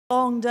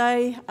Long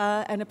day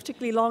and a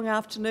particularly long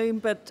afternoon,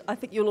 but I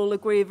think you'll all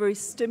agree a very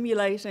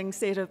stimulating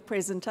set of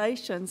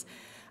presentations.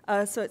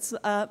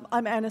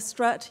 I'm Anna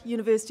Strutt,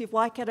 University of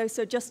Waikato,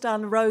 so just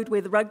down the road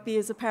where the rugby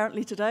is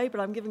apparently today, but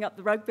I'm giving up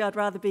the rugby, I'd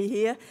rather be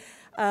here.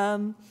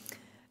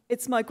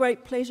 It's my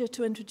great pleasure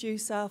to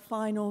introduce our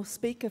final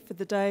speaker for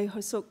the day,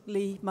 Hosuk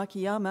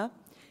Lee-Makiyama.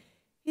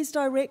 He's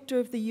director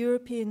of the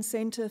European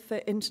Centre for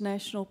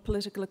International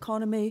Political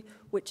Economy,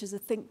 which is a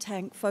think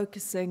tank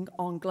focusing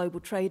on global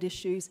trade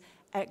issues,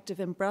 active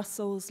in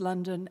Brussels,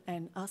 London,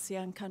 and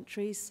ASEAN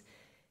countries.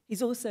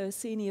 He's also a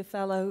senior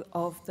fellow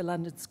of the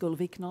London School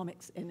of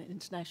Economics and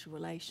International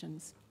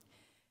Relations.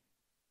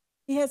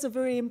 He has a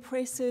very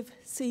impressive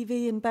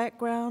CV and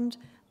background.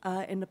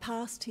 In the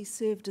past, he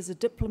served as a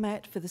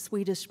diplomat for the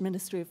Swedish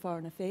Ministry of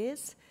Foreign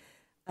Affairs.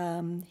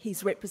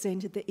 He's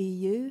represented the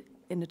EU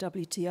in the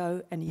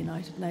WTO and the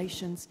United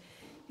Nations.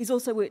 He's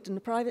also worked in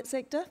the private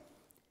sector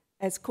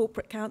as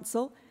corporate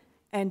counsel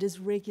and is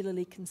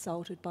regularly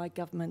consulted by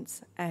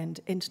governments and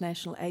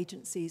international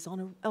agencies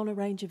on a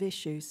range of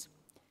issues.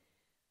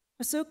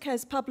 Hosuk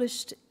has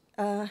published...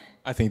 I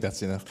think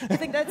that's enough. I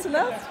think that's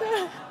enough?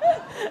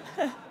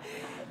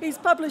 He's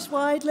published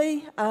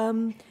widely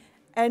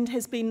and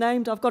has been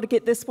named, I've got to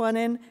get this one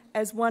in,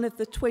 as one of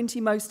the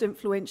 20 most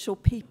influential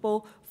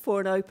people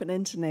for an open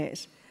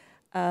internet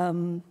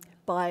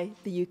by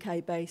the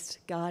UK-based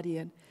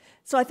Guardian.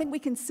 So I think we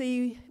can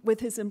see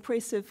with his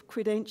impressive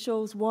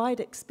credentials, wide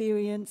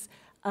experience,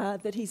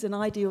 that he's an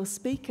ideal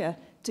speaker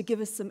to give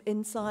us some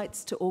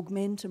insights to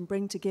augment and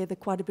bring together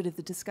quite a bit of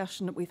the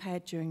discussion that we've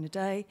had during the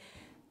day.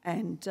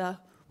 And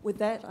with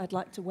that, I'd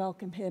like to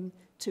welcome him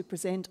to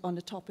present on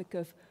the topic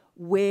of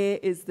where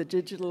is the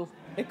digital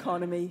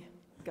economy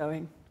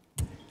going.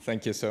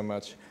 Thank you so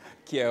much.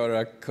 Kia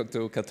ora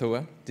koutou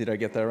katoa. Did I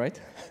get that right?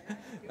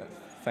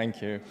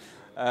 Thank you.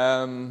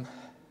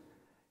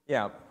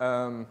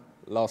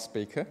 Last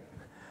speaker.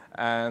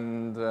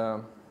 And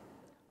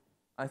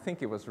I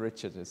think it was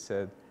Richard who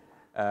said,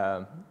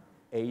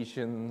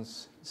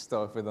 Asians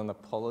start with an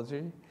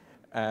apology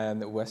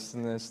and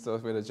Westerners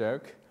start with a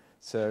joke.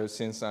 So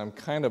since I'm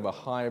kind of a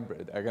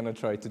hybrid, I'm going to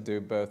try to do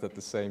both at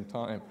the same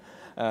time.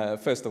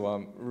 First of all,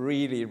 I'm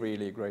really,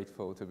 really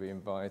grateful to be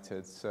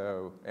invited.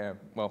 So,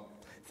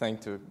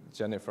 thank to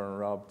Jennifer and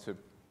Rob to,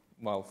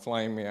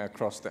 flying me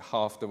across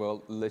half the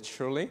world,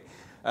 literally.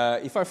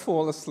 If I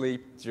fall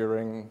asleep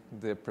during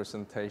the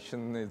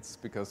presentation, it's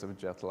because of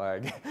jet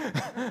lag.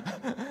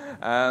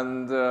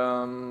 and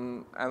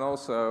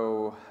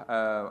also,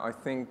 I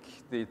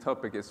think the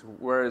topic is,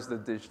 where is the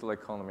digital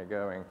economy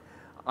going?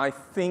 I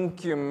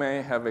think you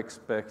may have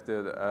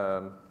expected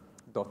a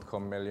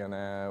dot-com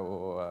millionaire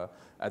or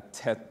a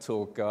TED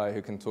Talk guy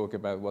who can talk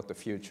about what the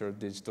future of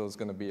digital is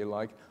going to be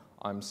like.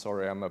 I'm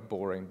sorry, I'm a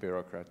boring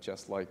bureaucrat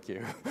just like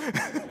you.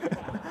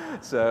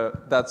 So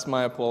that's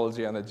my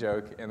apology and a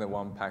joke in the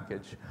one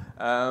package.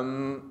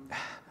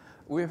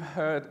 We've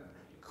heard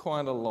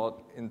quite a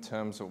lot in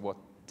terms of what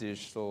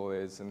digital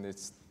is, and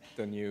it's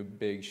the new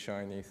big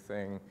shiny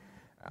thing.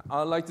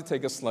 I'd like to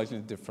take a slightly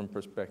different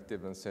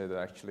perspective and say that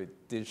actually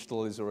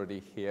digital is already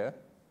here,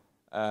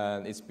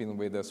 and it's been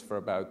with us for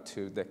about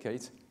 2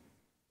 decades.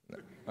 No.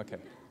 Okay.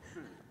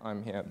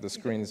 I'm here, the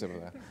screen is over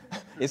there.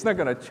 It's not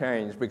going to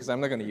change because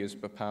I'm not going to use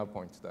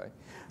PowerPoint today.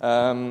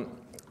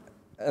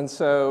 And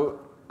so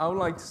I would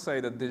like to say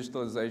that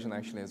digitalization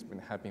actually has been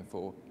happening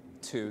for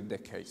 2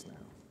 decades now.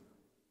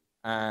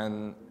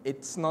 And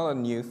it's not a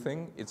new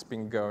thing, it's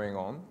been going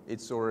on,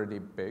 it's already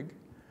big.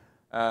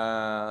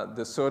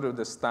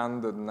 The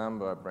standard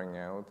number I bring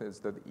out is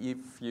that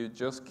if you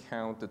just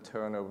count the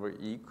turnover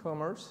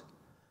e-commerce,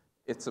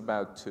 it's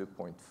about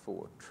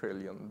 $2.4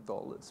 trillion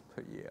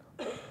per year.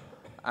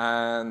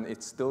 And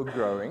it's still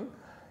growing.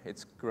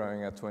 It's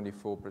growing at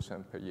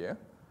 24% per year.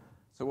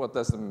 So what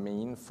does it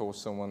mean for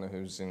someone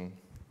who's in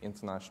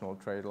international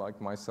trade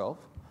like myself?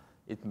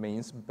 It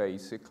means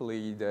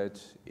basically that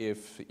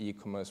if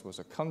e-commerce was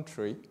a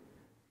country,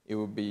 it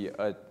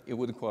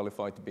would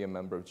qualify to be a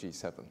member of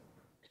G7.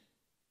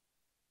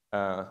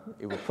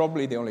 It would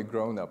probably the only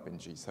grown-up in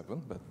G7,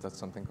 but that's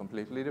something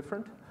completely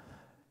different.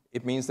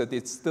 It means that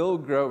it's still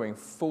growing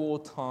 4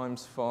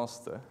 times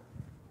faster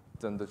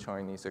than the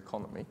Chinese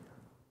economy.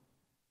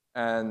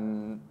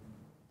 And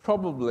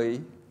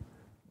probably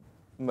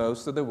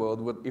most of the world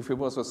would, if it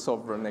was a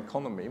sovereign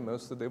economy,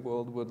 most of the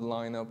world would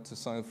line up to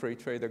sign free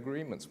trade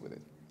agreements with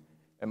it.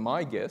 And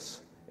my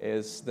guess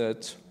is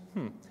that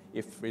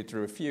if it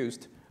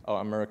refused, our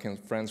American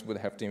friends would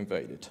have to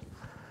invade it.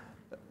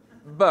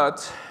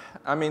 But,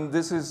 I mean,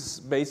 this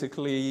is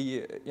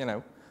basically,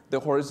 the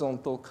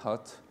horizontal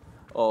cut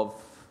of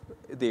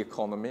the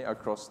economy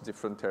across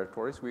different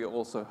territories. We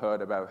also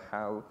heard about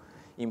how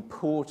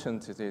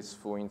important it is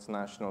for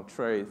international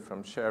trade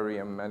from Sherry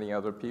and many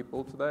other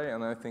people today,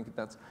 and I think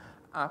that's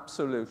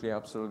absolutely,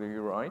 absolutely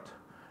right.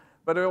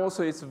 But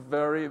also it's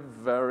very,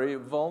 very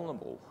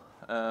vulnerable.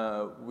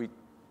 We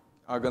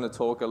are going to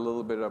talk a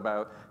little bit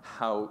about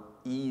how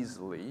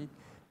easily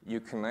you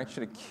can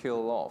actually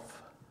kill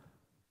off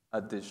a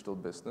digital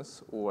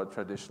business or a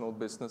traditional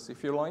business,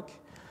 if you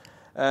like.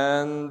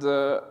 And,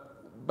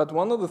 but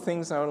one of the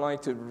things I would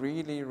like to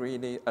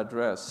really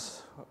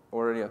address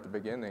already at the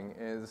beginning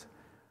is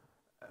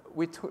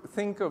we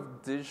think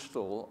of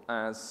digital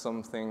as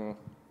something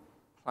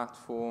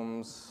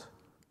platforms,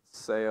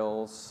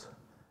 sales,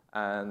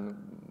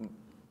 and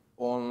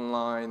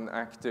online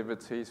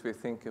activities. We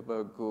think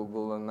about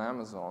Google and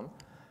Amazon,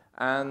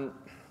 and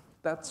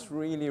that's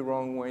really the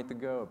wrong way to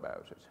go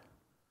about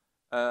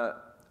it.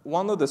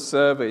 One of the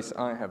surveys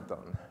I have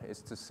done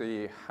is to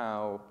see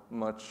how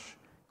much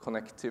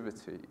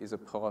connectivity is a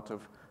part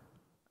of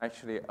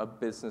actually a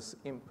business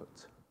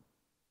input.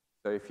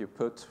 So if you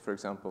put, for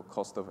example,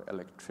 cost of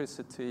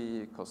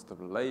electricity, cost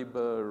of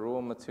labor, raw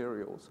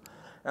materials,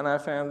 and I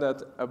found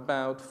that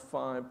about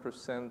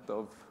 5%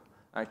 of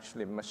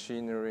actually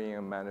machinery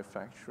and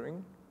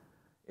manufacturing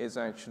is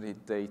actually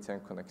data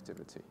and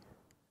connectivity.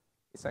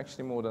 It's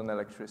actually more than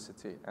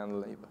electricity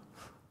and labor.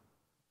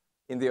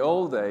 In the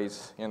old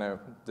days,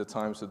 the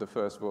times of the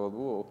First World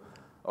War,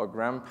 our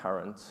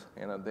grandparents,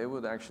 they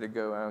would actually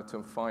go out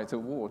and fight a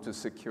war to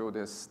secure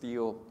their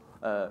steel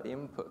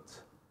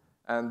input.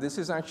 And this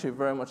is actually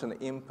very much an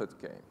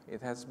input game.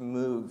 It has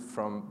moved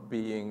from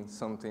being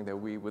something that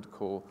we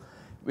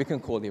can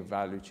call it a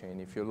value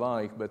chain if you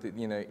like, but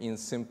in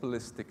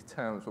simplistic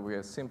terms, what we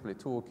are simply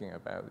talking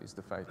about is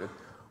the fact that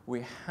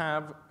we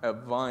have a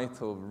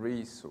vital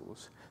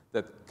resource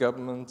that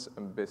governments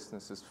and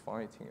businesses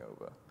fighting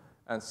over.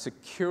 And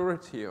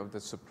security of the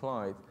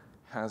supply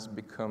has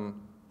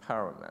become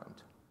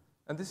paramount.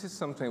 And this is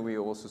something we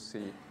also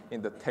see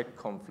in the tech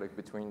conflict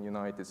between the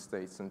United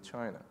States and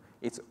China.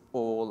 It's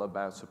all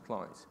about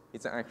supplies.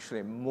 It's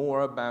actually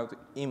more about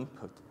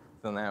input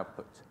than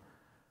output.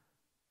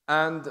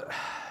 And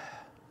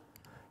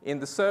in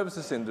the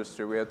services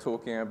industry, we are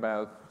talking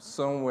about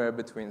somewhere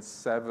between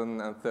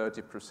 7 and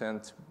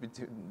 30%,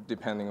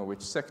 depending on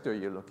which sector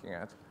you're looking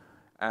at.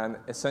 And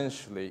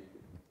essentially,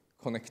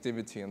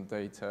 connectivity and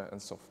data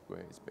and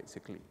software is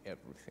basically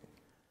everything.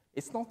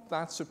 It's not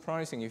that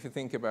surprising if you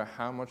think about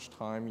how much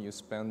time you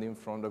spend in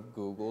front of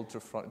Google to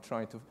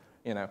try to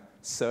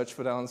search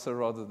for the answer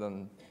rather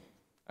than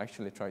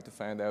actually try to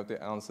find out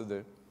the answer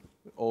the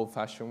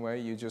old-fashioned way.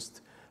 You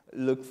just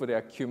look for the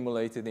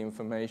accumulated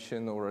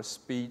information or a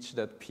speech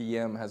that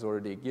PM has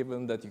already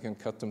given that you can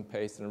cut and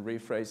paste and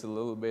rephrase a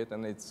little bit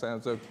and it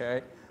sounds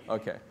okay.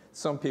 Okay,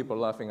 some people are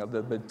laughing a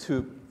little bit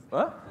too,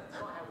 what?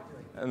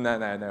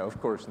 No,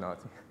 of course not.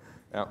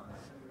 No.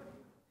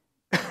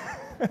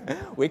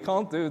 We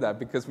can't do that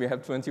because we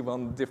have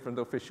 21 different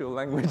official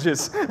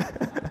languages.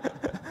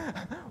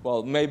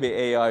 Well, maybe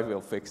AI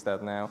will fix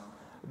that now.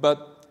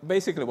 But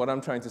basically what I'm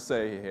trying to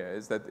say here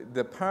is that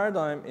the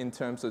paradigm in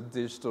terms of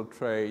digital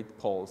trade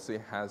policy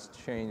has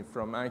changed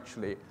from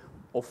actually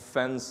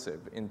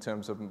offensive in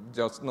terms of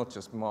not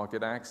just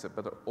market access,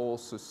 but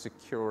also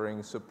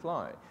securing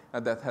supply.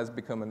 And that has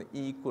become an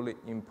equally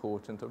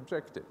important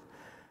objective.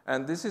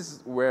 And this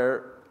is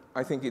where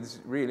I think it's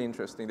really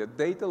interesting that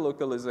data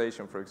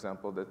localization, for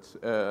example, that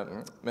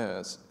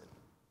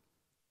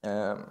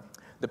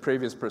the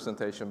previous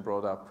presentation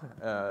brought up,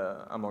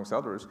 amongst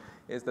others,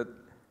 is that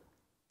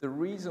the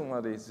reason why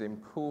this is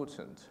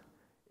important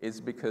is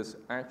because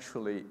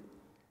actually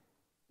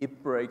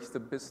it breaks the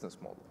business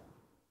model.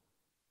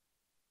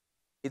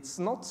 It's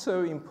not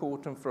so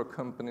important for a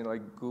company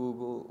like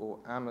Google or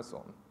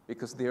Amazon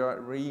because they are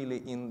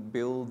really in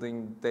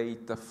building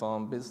data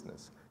farm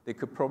business. They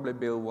could probably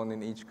build one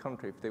in each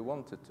country if they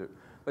wanted to.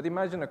 But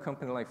imagine a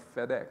company like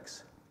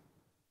FedEx.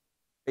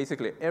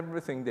 Basically,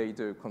 everything they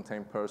do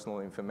contains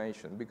personal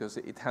information because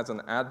it has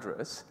an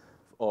address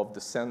of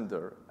the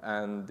sender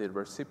and the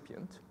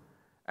recipient.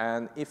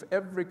 And if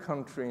every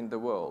country in the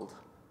world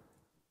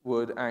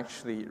would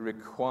actually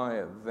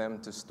require them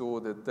to store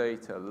the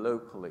data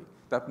locally,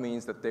 that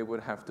means that they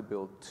would have to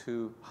build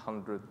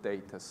 200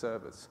 data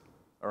servers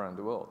around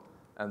the world,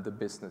 and the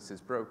business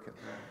is broken.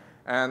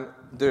 And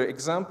the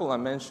example I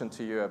mentioned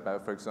to you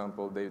about, for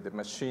example, the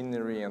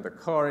machinery and the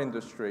car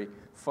industry,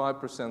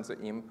 5% of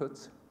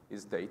inputs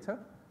is data.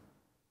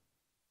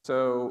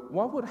 So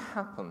what would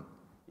happen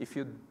if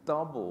you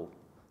double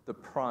the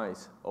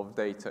price of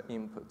data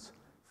inputs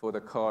for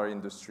the car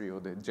industry or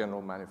the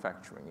general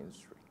manufacturing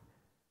industry?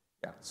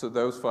 Yeah, so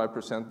those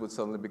 5% would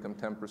suddenly become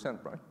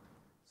 10%, right?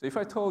 So if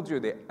I told you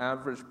the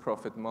average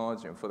profit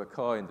margin for the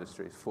car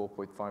industry is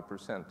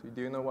 4.5%,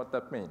 do you know what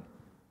that means?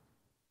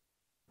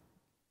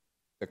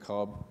 The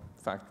car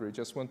factory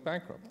just went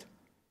bankrupt.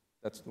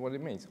 That's what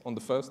it means on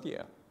the first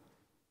year.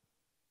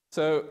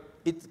 So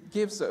it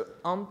gives an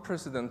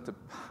unprecedented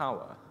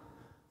power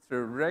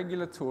through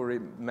regulatory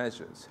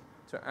measures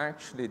to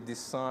actually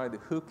decide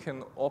who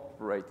can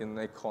operate in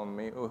the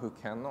economy or who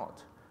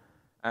cannot.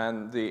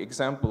 And the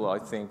example I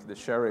think the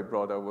Sherry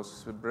brought up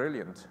was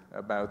brilliant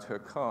about her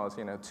cars,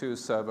 2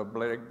 server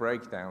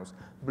breakdowns,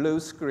 blue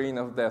screen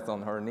of death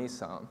on her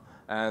Nissan.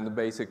 And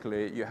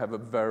basically, you have a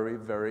very,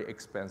 very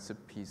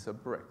expensive piece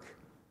of brick.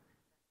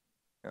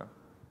 Yeah.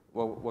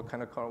 Well, what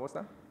kind of car was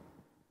that?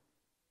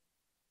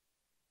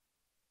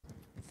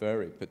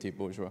 Very petit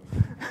bourgeois.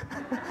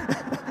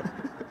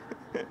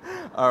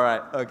 All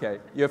right, okay,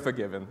 you're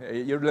forgiven.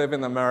 You live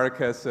in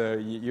America, so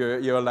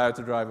you're allowed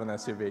to drive an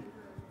SUV.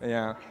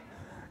 Yeah.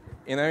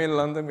 You know, in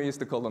London, we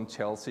used to call them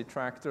Chelsea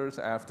tractors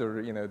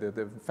after, you know,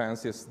 the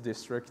fanciest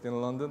district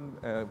in London,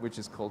 which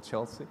is called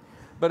Chelsea.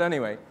 But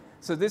anyway,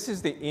 so this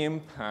is the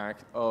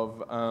impact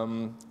of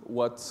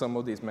what some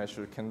of these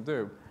measures can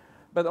do.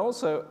 But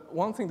also,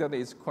 one thing that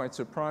is quite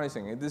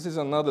surprising, and this is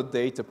another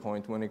data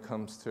point when it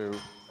comes to,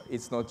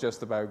 it's not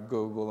just about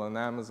Google and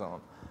Amazon.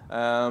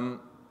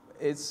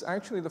 It's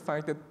actually the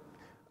fact that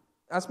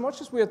as much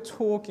as we are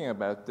talking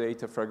about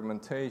data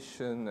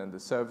fragmentation and the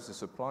services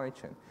supply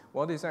chain,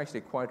 what is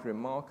actually quite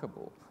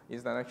remarkable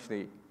is that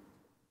actually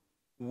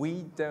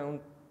we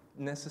don't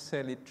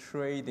necessarily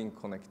trade in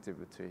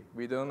connectivity.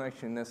 We don't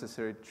actually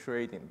necessarily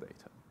trade in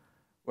data.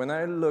 When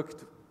I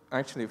looked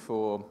actually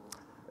for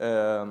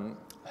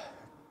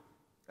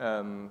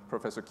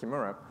Professor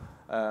Kimura,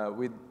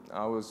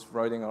 I was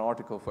writing an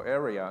article for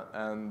Area,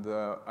 and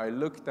I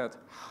looked at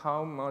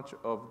how much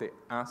of the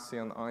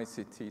ASEAN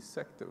ICT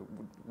sector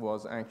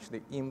was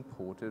actually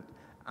imported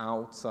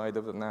outside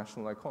of the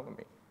national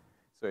economy.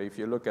 So if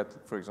you look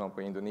at, for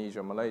example,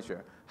 Indonesia,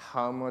 Malaysia,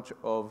 how much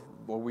of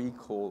what we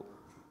call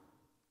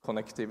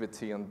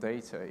connectivity and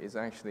data is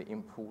actually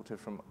imported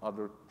from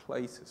other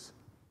places?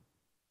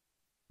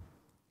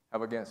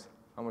 Have a guess.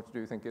 How much do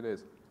you think it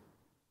is?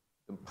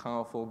 The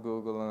powerful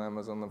Google and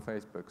Amazon and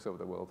Facebooks of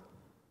the world.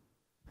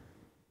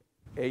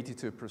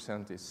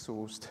 82% is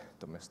sourced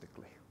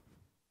domestically.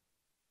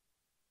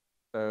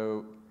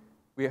 So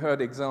we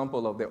heard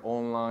example of the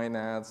online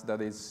ads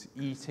that is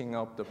eating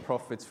up the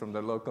profits from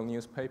the local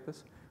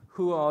newspapers.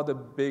 Who are the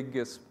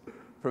biggest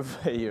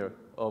purveyor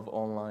of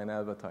online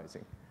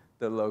advertising?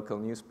 The local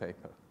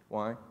newspaper.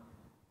 Why?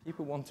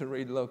 People want to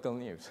read local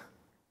news.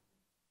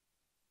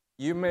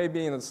 You may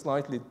be in a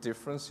slightly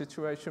different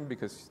situation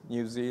because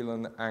New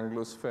Zealand,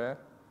 Anglosphere,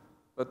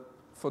 but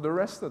for the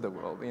rest of the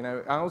world, you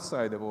know,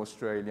 outside of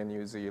Australia,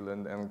 New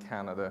Zealand, and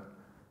Canada,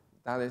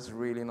 that is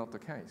really not the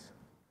case.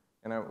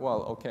 You know,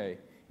 well, okay,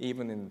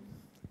 even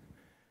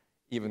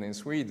in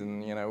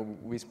Sweden, you know,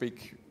 we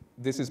speak.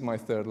 This is my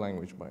third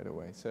language, by the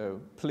way,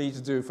 so please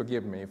do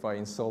forgive me if I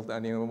insult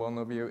any one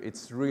of you.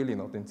 It's really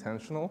not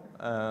intentional.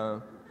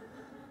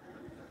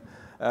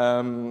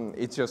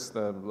 It's just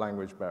a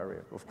language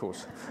barrier, of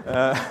course.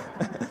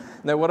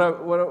 Now, what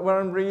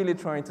I'm really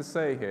trying to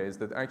say here is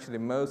that actually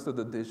most of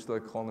the digital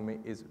economy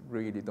is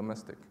really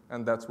domestic,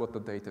 and that's what the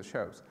data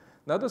shows.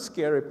 Another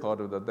scary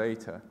part of the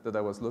data that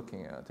I was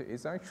looking at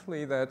is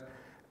actually that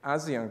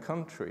ASEAN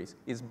countries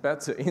is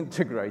better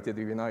integrated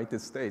with the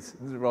United States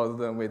rather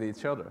than with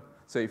each other.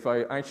 So if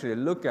I actually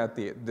look at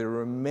the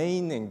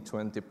remaining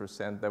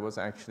 20% that was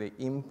actually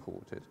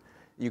imported,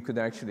 you could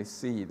actually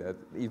see that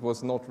it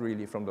was not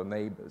really from the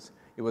neighbors.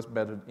 It was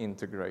better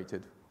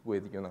integrated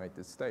with the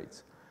United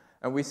States.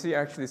 And we see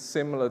actually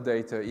similar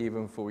data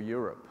even for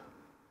Europe,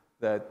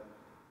 that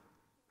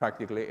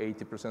practically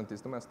 80%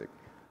 is domestic.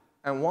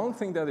 And one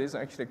thing that is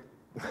actually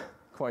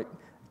quite,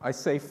 I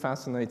say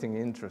fascinating,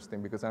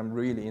 interesting, because I'm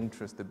really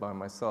interested by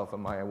myself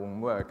and my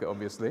own work,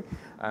 obviously.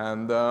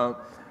 And,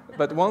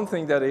 but one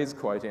thing that is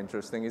quite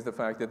interesting is the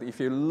fact that if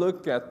you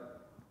look at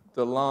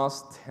the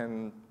last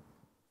 10,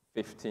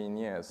 15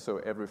 years, so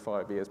every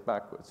 5 years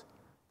backwards,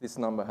 this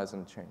number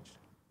hasn't changed.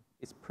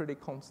 It's pretty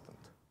constant.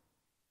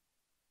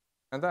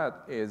 And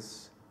that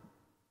is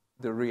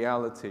the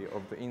reality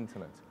of the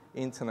internet.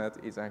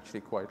 Internet is actually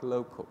quite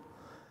local.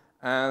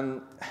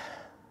 And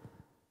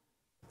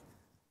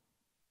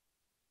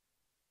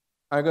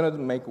I'm going to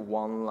make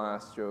one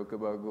last joke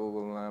about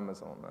Google and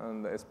Amazon,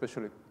 and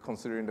especially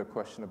considering the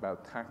question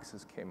about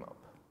taxes came up.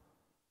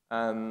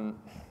 And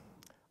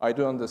I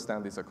do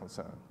understand it's a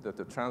concern, that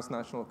the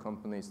transnational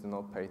companies do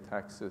not pay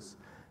taxes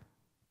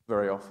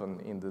very often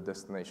in the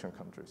destination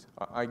countries.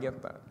 I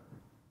get that.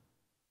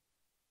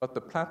 But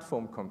the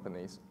platform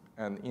companies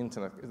and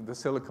internet, the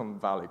Silicon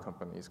Valley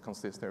companies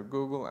consist of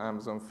Google,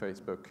 Amazon,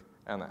 Facebook,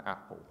 and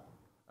Apple,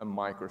 and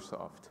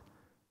Microsoft,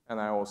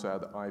 and I also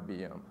had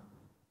IBM.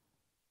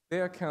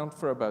 They account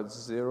for about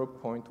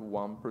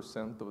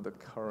 0.1% of the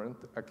current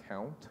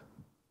account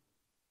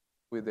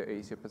with the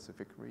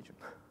Asia-Pacific region.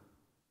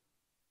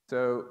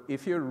 So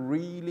if you're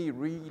really,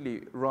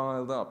 really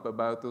riled up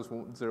about those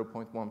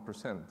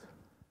 0.1%,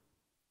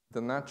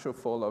 the natural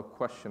follow-up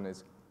question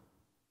is,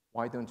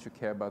 why don't you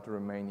care about the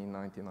remaining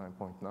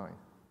 99.9?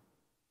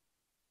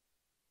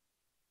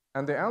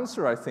 And the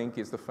answer, I think,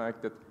 is the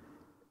fact that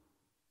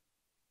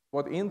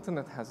what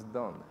internet has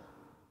done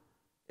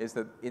is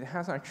that it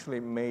has actually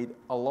made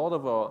a lot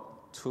of our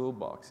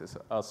toolboxes,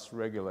 us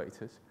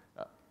regulators.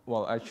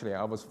 Well, actually,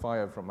 I was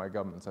fired from my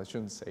government, so I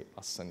shouldn't say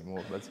us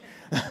anymore, but,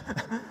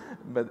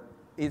 but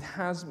it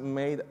has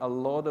made a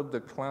lot of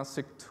the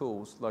classic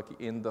tools like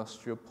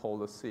industrial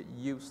policy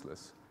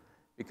useless.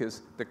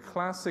 Because the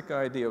classic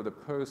idea of the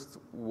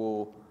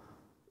post-war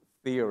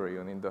theory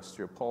on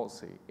industrial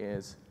policy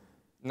is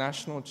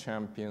national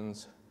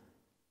champions,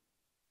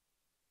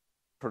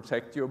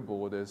 protect your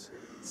borders,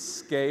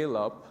 scale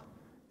up,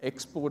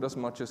 export as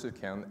much as you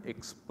can,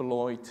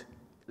 exploit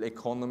the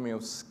economy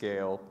of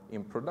scale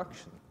in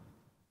production.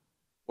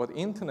 What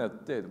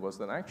internet did was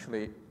that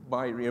actually,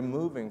 by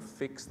removing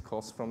fixed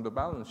costs from the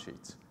balance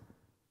sheets,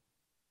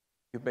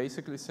 you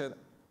basically said,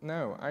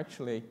 no,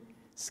 actually,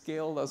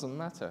 scale doesn't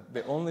matter.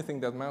 The only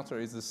thing that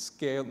matters is the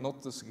scale,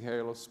 not the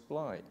scale of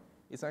supply.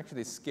 It's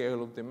actually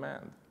scale of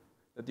demand,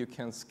 that you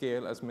can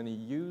scale as many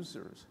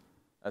users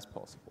as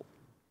possible.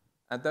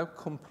 And that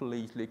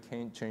completely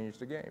changed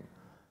the game.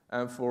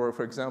 And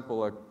for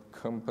example, a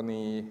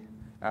company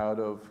out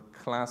of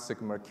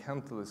classic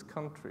mercantilist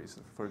countries,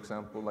 for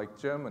example, like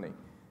Germany,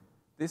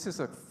 this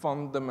is a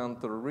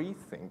fundamental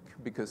rethink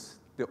because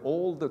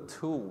all the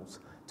tools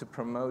to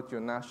promote your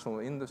national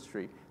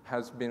industry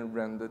has been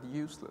rendered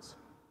useless.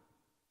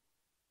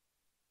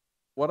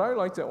 What I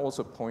like to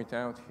also point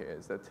out here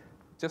is that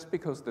just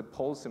because the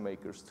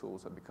policymakers'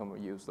 tools have become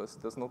useless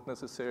does not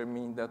necessarily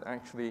mean that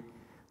actually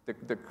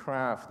the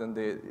craft and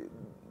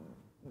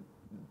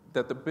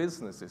that the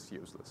business is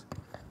useless.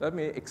 Let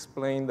me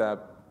explain that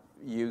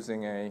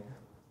using a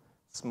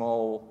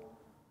small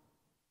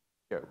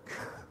joke,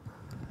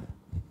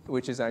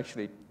 which is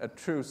actually a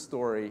true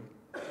story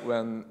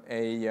when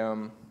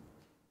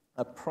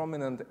a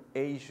prominent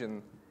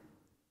Asian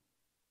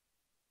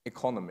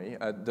economy,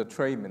 the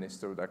trade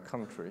minister of that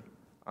country,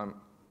 I'm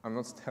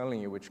not telling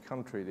you which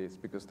country it is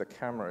because the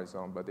camera is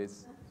on, but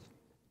it's,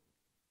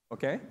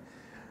 okay?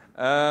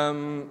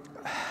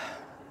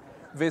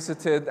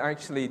 Visited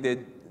actually the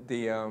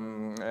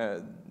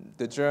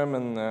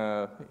German,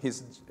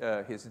 his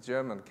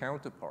German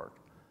counterpart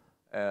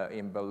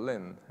in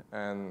Berlin.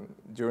 And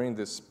during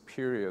this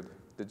period,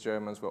 the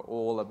Germans were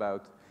all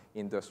about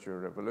industrial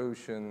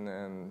revolution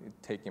and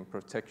taking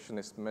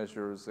protectionist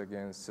measures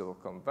against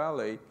Silicon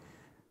Valley.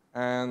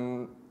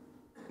 And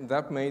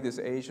that made this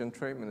Asian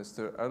trade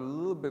minister a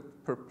little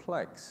bit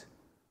perplexed.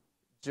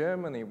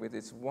 Germany, with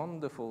its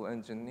wonderful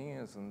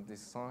engineers and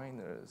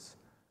designers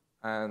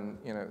and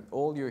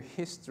all your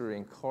history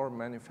in car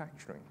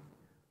manufacturing,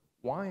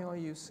 why are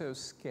you so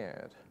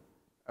scared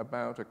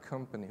about a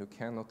company who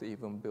cannot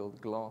even build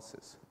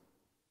glasses?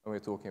 And we're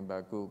talking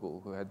about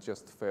Google, who had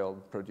just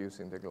failed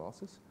producing the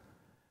glasses.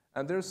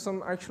 And there's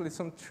actually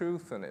some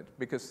truth in it,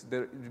 because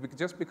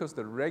just because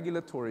the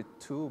regulatory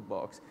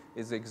toolbox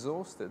is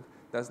exhausted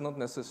does not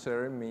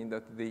necessarily mean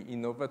that the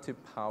innovative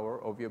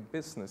power of your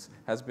business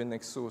has been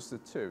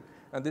exhausted too.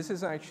 And this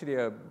is actually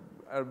a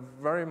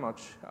very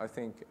much, I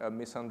think, a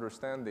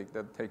misunderstanding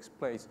that takes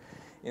place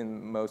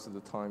in most of the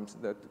times,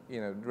 that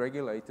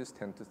regulators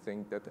tend to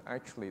think that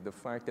actually the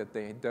fact that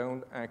they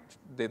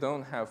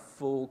don't have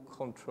full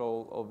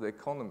control of the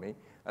economy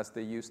as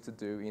they used to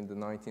do in the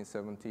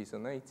 1970s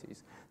and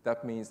 80s,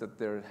 that means that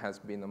there has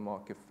been a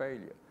market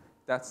failure.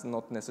 That's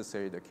not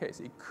necessarily the case.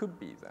 It could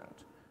be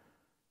that.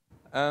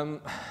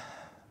 And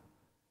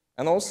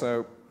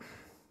also,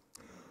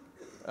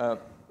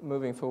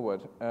 moving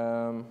forward,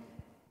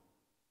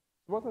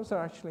 what does that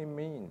actually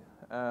mean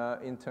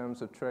in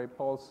terms of trade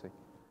policy?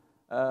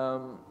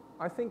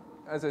 I think,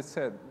 as I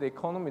said, the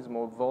economy is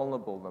more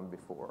vulnerable than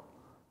before.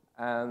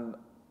 And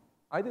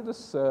I did a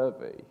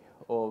survey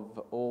of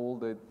all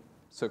the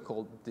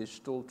so-called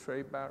digital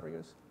trade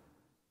barriers.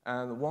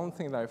 And one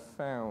thing that I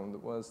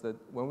found was that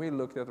when we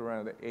looked at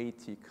around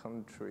 80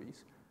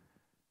 countries,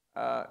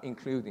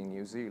 including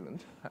New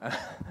Zealand,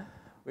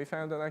 we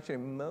found that actually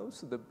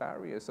most of the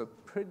barriers are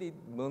pretty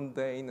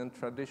mundane and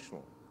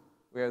traditional.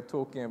 We are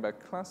talking about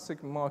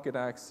classic market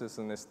access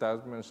and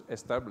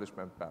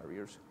establishment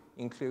barriers,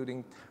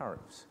 including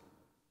tariffs.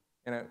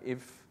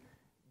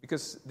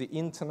 Because the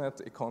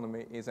internet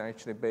economy is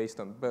actually based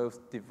on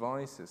both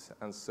devices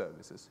and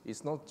services.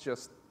 It's not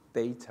just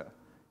data.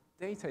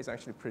 Data is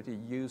actually pretty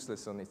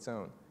useless on its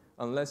own,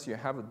 unless you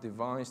have a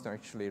device to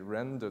actually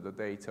render the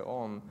data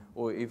on,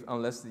 or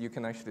unless you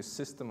can actually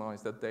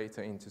systemize that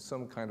data into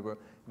some kind of a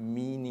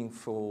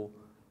meaningful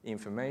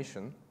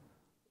information,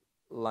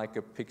 like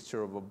a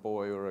picture of a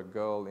boy or a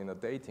girl in a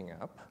dating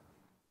app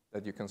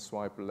that you can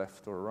swipe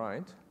left or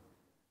right.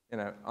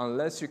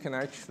 Unless you can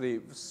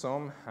actually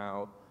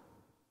somehow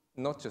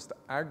not just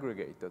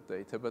aggregate that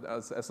data, but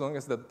as long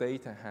as the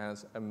data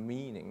has a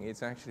meaning,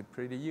 it's actually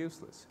pretty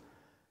useless.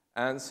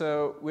 And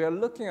so we are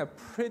looking at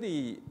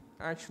pretty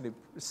actually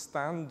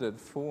standard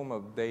form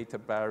of data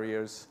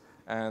barriers,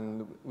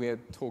 and we are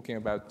talking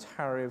about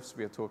tariffs,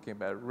 we are talking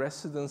about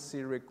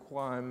residency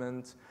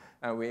requirements,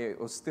 and we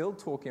are still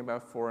talking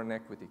about foreign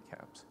equity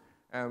caps,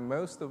 and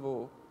most of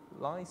all,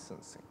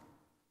 licensing.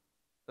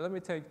 Let me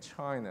take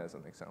China as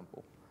an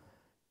example.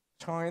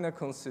 China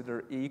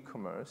considers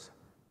e-commerce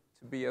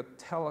to be a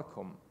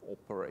telecom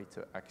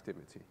operator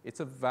activity.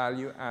 It's a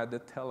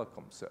value-added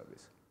telecom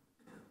service.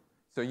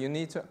 So you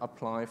need to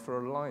apply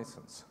for a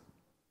license.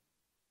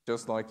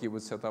 Just like you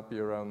would set up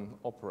your own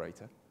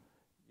operator,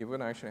 you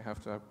would actually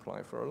have to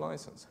apply for a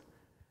license.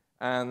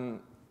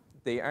 And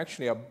they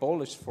actually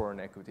abolished foreign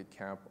equity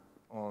cap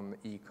on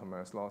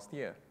e-commerce last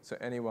year. So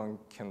anyone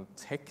can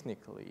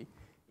technically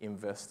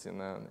invest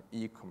in an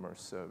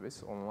e-commerce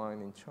service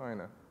online in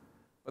China.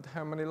 But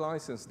how many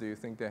licenses do you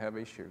think they have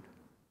issued?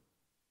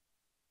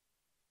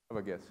 Have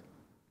a guess.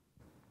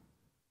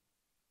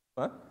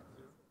 What?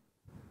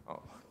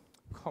 Oh,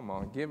 come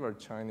on, give our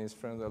Chinese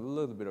friends a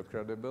little bit of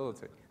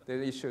credibility.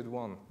 They issued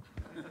one.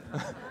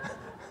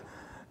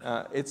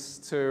 It's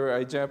to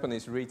a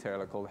Japanese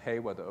retailer called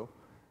Waikato,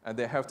 and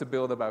they have to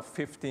build about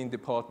 15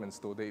 department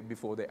stores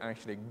before they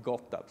actually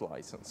got that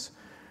license.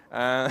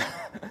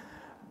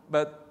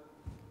 But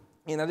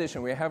in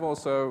addition, we have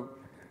also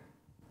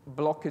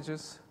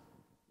blockages.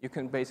 You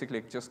can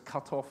basically just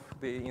cut off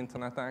the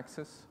internet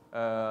access,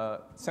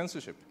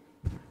 censorship,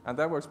 and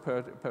that works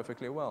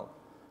perfectly well.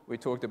 We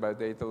talked about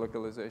data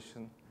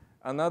localization.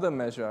 Another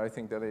measure I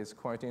think that is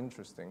quite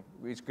interesting,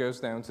 which goes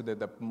down to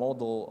the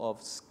model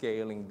of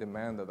scaling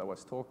demand that I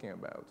was talking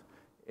about,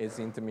 is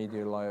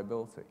intermediary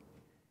liability.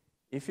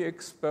 If you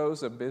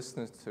expose a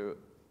business to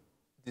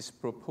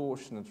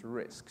disproportionate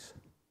risks,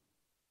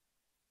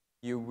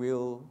 you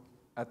will,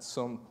 at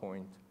some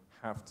point,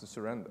 have to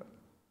surrender.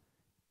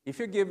 If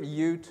you give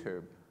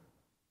YouTube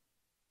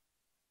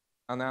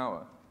an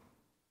hour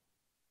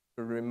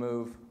to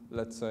remove,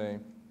 let's say,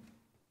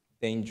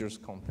 dangerous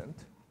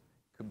content,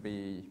 could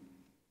be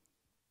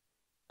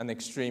an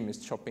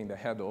extremist chopping the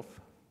head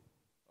off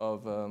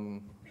of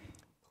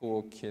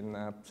poor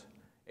kidnapped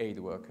aid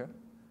worker,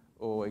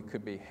 or it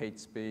could be hate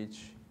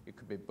speech, it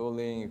could be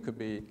bullying, it could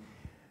be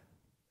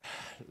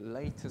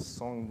latest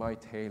song by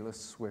Taylor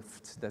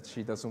Swift that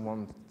she doesn't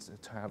want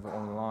to have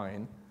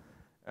online.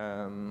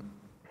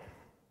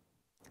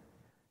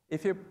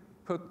 If you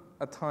put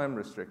a time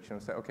restriction,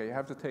 say, okay, you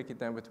have to take it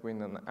down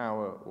between an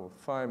hour or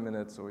 5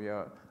 minutes, or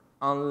you're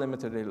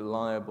unlimitedly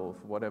liable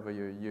for whatever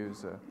your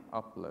user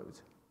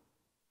uploads,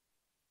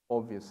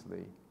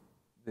 obviously,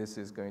 this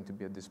is going to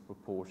be a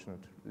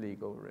disproportionate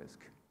legal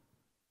risk.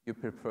 You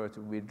prefer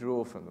to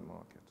withdraw from the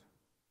market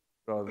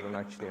rather than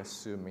actually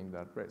assuming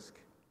that risk.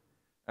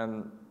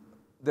 And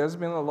there's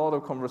been a lot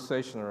of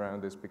conversation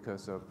around this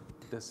because of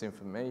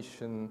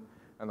disinformation,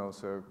 and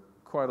also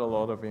quite a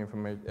lot of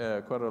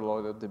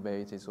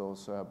debate is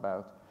also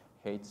about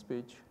hate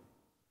speech.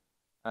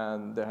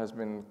 And there has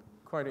been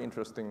quite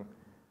interesting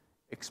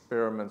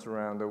experiments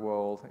around the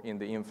world in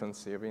the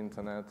infancy of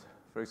internet.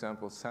 For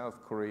example,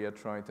 South Korea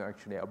tried to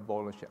actually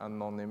abolish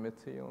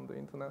anonymity on the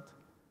internet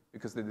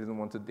because they didn't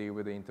want to deal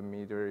with the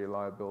intermediary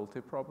liability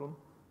problem.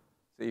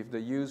 So if the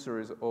user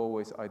is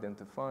always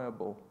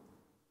identifiable,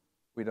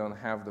 we don't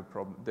have the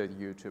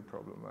YouTube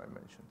problem I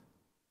mentioned.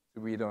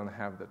 So we don't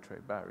have the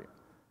trade barrier.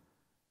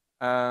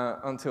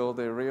 Until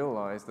they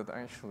realized that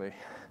actually,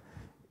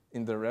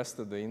 in the rest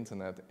of the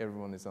internet,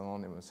 everyone is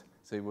anonymous.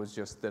 So it was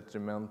just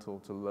detrimental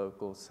to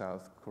local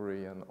South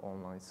Korean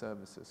online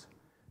services.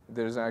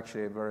 There's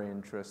actually a very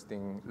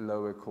interesting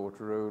lower court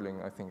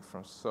ruling, I think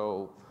from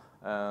Seoul,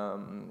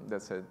 that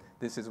said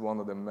this is one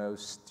of the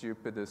most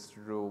stupidest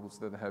rules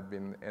that have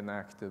been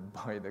enacted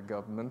by the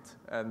government.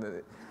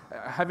 And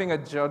having a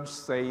judge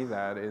say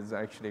that is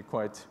actually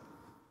quite,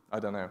 I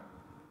don't know.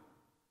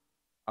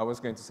 I was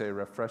going to say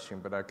refreshing,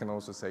 but I can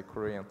also say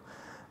Korean.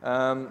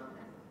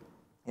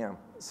 Yeah,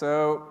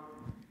 so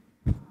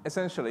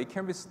essentially it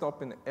can be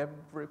stopped in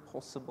every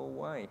possible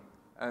way,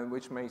 and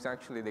which makes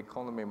actually the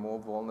economy more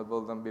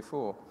vulnerable than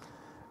before.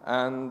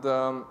 And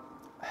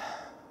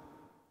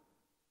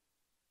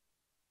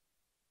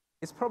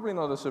it's probably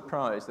not a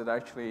surprise that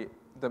actually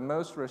the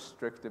most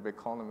restrictive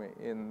economy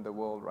in the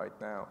world right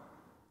now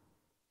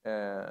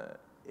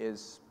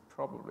is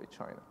probably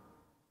China.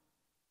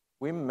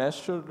 We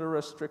measure the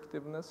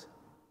restrictiveness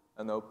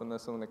and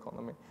openness of an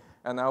economy,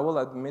 and I will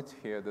admit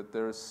here that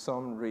there is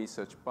some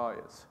research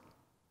bias,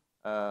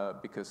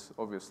 because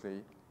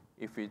obviously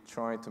if we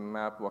try to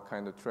map what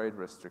kind of trade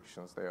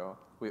restrictions there are,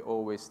 we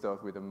always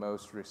start with the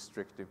most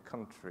restrictive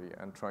country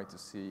and try to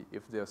see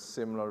if there are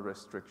similar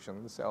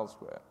restrictions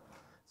elsewhere.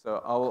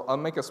 So I'll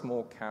make a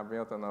small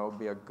caveat, and I'll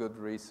be a good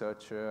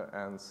researcher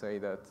and say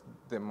that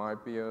there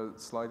might be a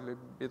slightly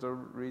bit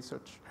of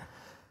research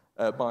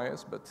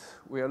bias, but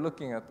we are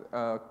looking at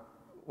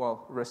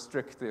well,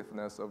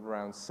 restrictiveness of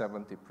around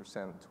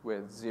 70%,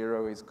 where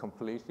 0 is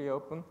completely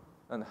open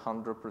and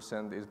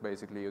 100% is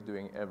basically you're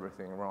doing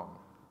everything wrong.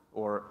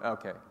 Or,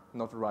 okay,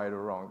 not right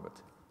or wrong,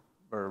 but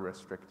very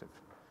restrictive.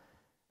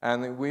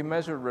 And we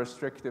measure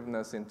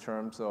restrictiveness in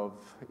terms of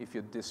if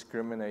you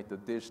discriminate the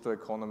digital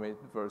economy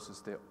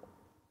versus the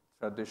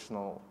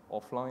traditional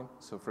offline.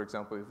 So for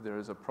example, if there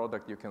is a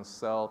product you can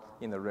sell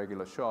in a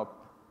regular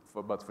shop,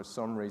 but for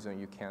some reason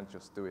you can't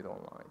just do it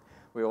online.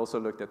 We also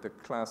looked at the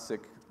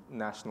classic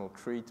national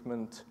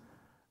treatment,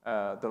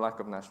 the lack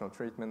of national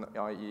treatment,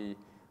 i.e.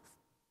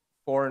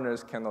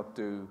 foreigners cannot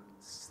do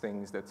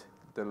things that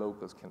the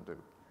locals can do.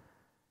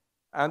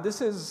 And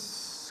this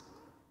is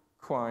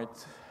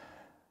quite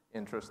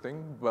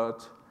interesting,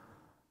 but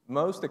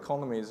most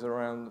economies are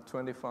around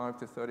 25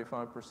 to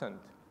 35%.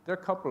 There are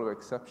a couple of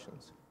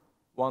exceptions.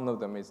 One of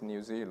them is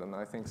New Zealand.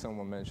 I think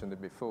someone mentioned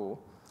it before,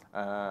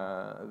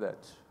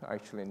 that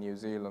actually New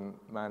Zealand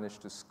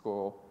managed to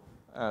score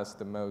as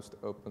the most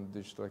open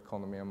digital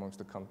economy amongst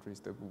the countries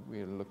that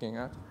we're looking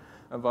at.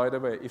 And by the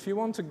way, if you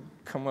want to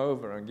come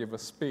over and give a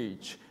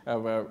speech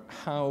about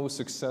how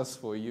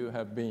successful you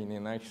have been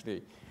in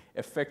actually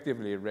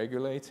effectively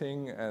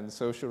regulating and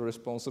social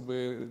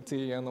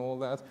responsibility and all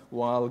that,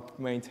 while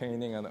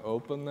maintaining an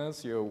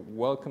openness, you're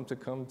welcome to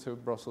come to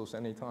Brussels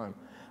anytime.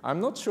 I'm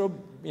not sure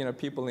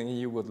people in the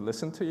EU would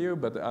listen to you,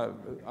 but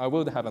I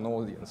would have an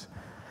audience.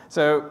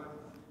 So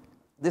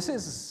this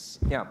is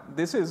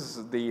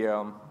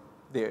the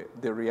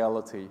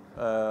reality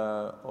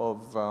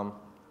of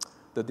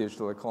the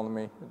digital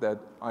economy, that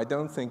I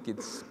don't think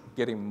it's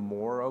getting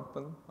more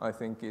open. I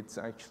think it's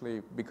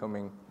actually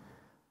becoming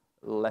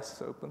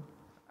less open.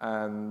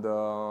 And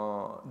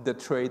the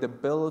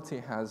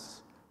tradability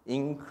has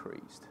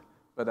increased,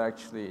 but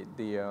actually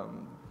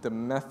the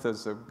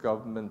methods of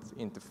government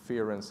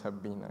interference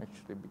have been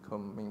actually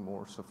becoming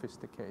more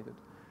sophisticated.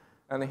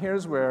 And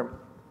here's where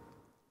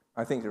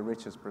I think the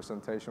Richard's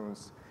presentation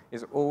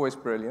is always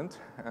brilliant,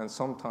 and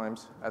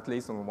sometimes, at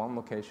least on one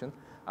occasion,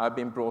 I've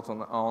been brought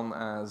on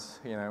as,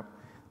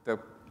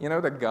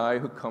 the guy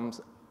who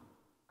comes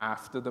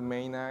after the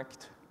main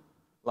act.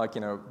 Like,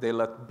 they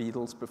let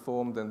Beatles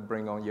perform, then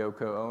bring on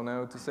Yoko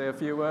Ono to say a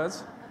few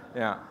words.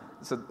 Yeah,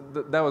 so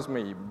that was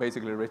me,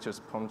 basically Richard's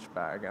punch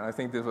bag, and I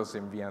think this was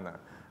in Vienna.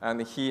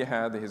 And he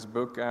had his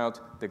book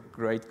out, The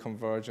Great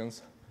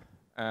Convergence,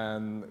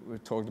 and we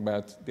talked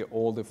about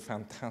all the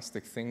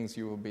fantastic things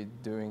you will be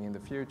doing in the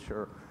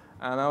future.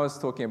 And I was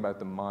talking about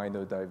the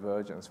minor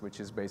divergence, which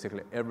is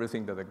basically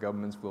everything that the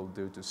governments will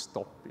do to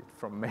stop it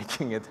from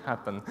making it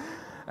happen.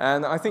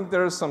 And I think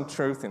there is some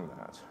truth in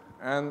that.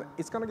 And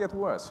it's going to get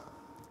worse.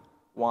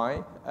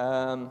 Why?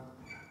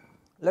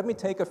 Let me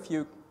take a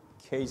few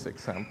case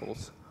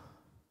examples.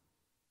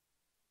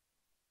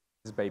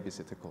 This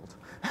babysitter called.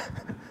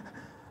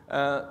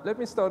 Let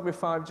me start with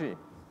 5G.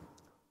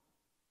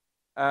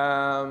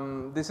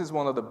 This is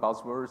one of the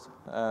buzzwords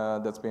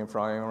that's been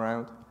flying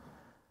around.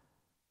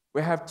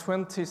 We have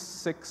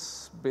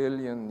 26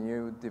 billion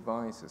new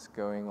devices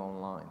going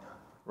online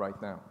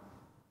right now.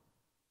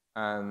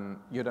 And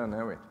you don't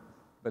know it,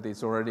 but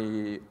it's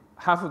already,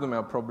 half of them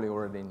are probably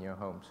already in your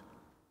homes.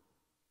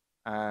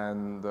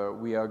 And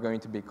we are going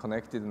to be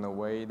connected in a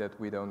way that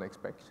we don't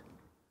expect.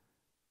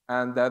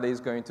 And that is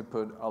going to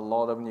put a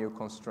lot of new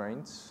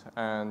constraints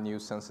and new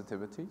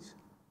sensitivities.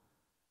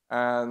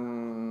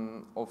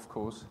 And, of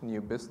course,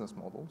 new business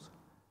models.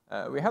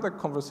 We had a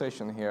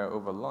conversation here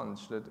over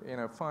lunch that,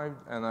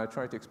 and I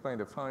tried to explain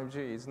that 5G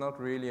is not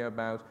really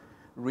about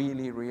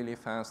really, really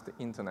fast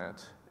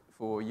internet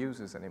for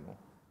users anymore.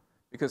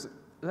 Because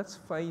let's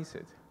face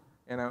it,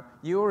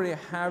 you already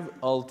have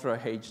Ultra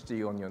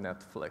HD on your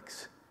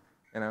Netflix.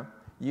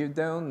 You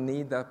don't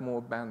need that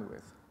more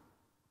bandwidth.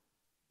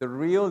 The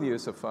real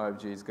use of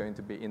 5G is going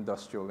to be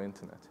industrial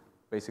internet,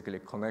 basically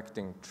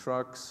connecting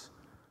trucks,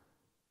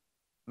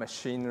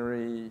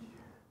 machinery,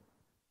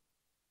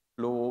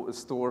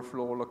 store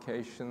floor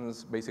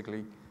locations,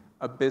 basically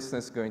a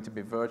business going to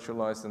be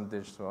virtualized and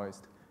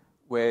digitalized,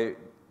 where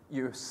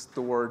you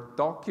store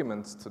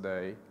documents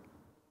today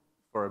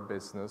for a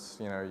business.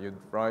 You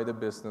write a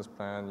business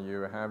plan,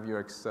 you have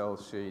your Excel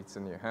sheets,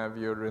 and you have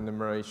your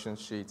remuneration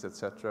sheets,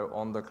 etc.,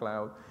 on the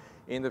cloud.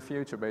 In the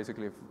future,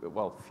 basically,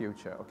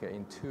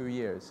 in 2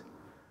 years,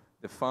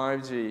 the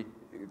 5G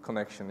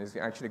connection is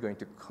actually going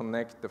to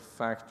connect the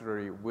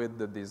factory with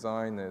the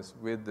designers,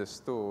 with the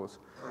stores.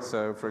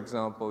 So, for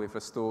example, if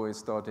a store is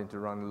starting to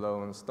run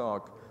low on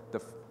stock,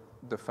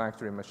 the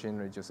factory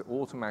machinery is just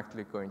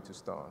automatically going to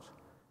start.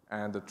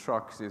 And the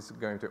trucks is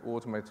going to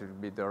automatically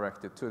be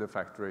directed to the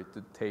factory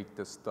to take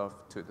the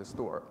stuff to the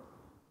store.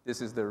 This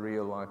is the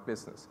real life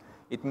business.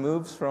 It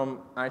moves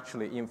from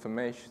actually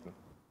information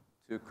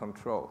to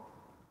control.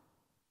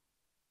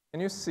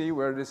 Can you see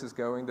where this is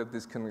going, that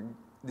this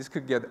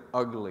could get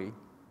ugly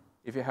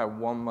if you have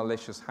one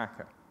malicious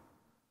hacker?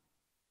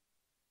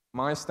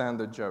 My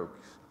standard joke,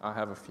 I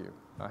have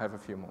a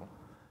few more,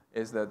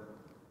 is that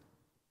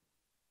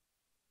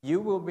you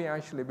will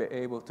actually be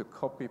able to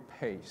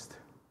copy-paste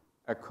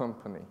a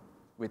company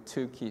with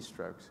 2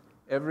 keystrokes.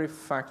 Every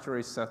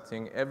factory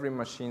setting, every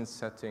machine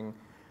setting,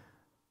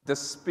 the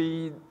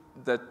speed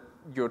that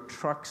your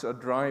trucks are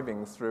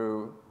driving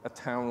through a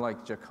town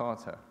like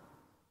Jakarta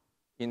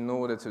in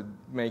order to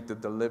make the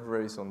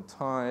deliveries on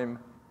time,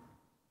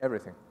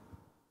 everything.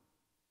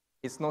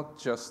 It's not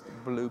just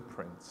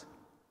blueprints.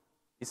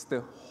 It's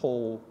the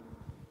whole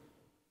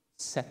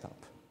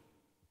setup.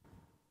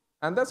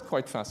 And that's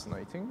quite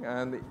fascinating.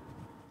 And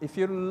if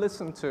you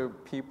listen to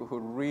people who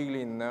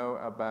really know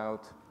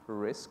about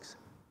risks,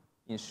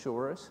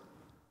 insurers,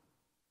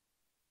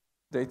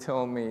 they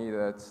tell me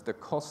that the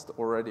cost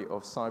already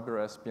of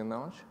cyber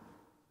espionage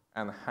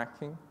and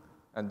hacking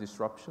and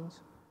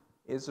disruptions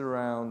is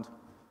around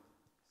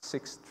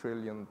 $6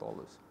 trillion.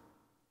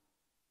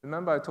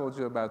 Remember I told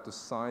you about the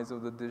size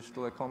of the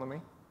digital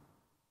economy?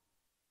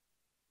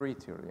 3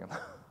 trillion.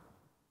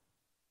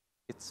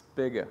 It's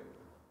bigger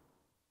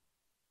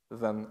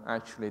than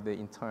actually the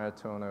entire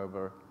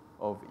turnover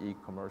of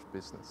e-commerce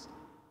business.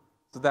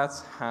 So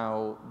that's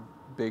how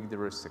big the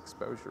risk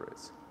exposure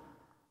is.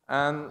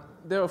 And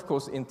there are, of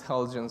course,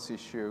 intelligence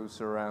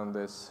issues around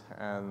this,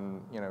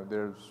 and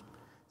there's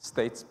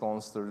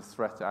state-sponsored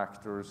threat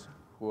actors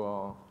who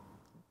are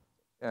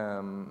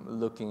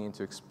looking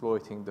into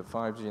exploiting the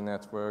 5G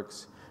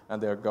networks,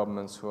 and there are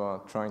governments who are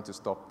trying to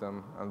stop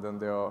them, and then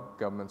there are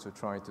governments who are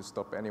trying to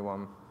stop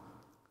anyone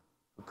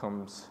who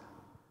comes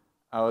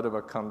out of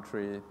a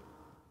country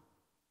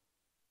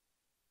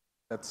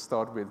that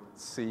start with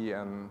C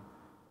and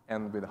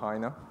end with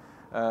Haina.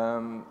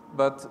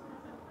 But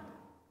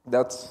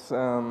that's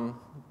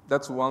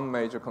one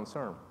major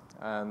concern,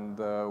 and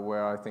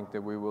where I think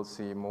that we will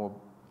see more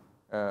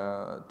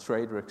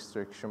trade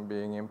restriction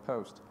being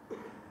imposed.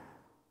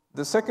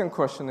 The second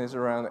question is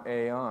around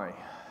AI,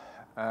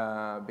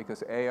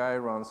 because AI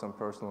runs on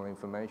personal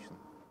information.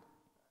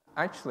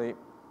 Actually,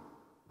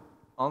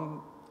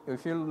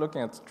 if you're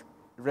looking at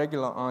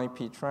regular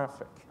IP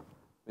traffic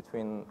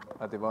between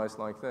a device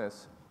like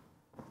this,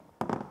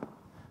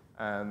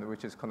 and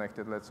which is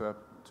connected, let's say,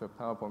 to a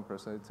PowerPoint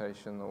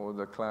presentation or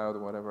the cloud or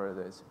whatever it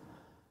is,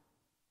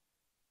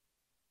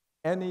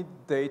 any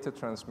data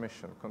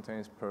transmission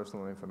contains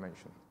personal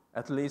information,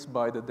 at least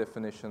by the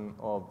definition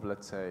of,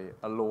 let's say,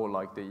 a law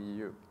like the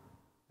EU,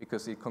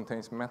 because it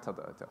contains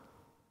metadata.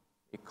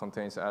 It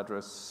contains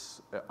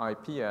address,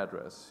 IP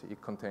address,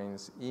 it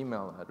contains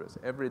email address.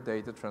 Every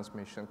data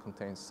transmission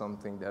contains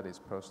something that is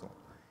personal.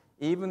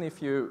 Even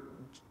if you're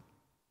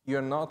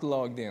not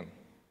logged in,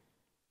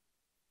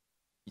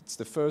 it's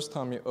the first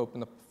time you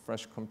open up a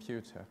fresh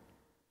computer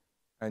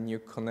and you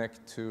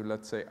connect to,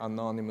 let's say,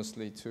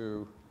 anonymously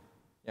to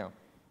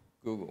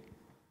Google.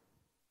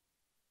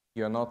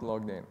 You're not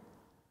logged in,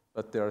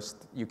 but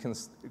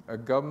a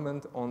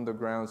government on the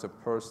grounds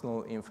of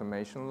personal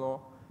information law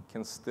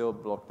can still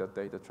block that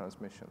data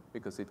transmission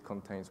because it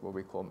contains what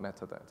we call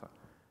metadata.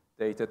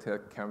 Data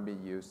that can be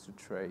used to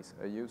trace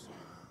a user.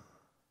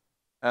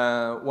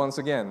 Once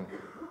again,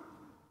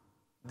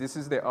 this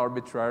is the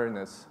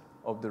arbitrariness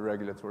of the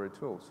regulatory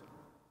tools.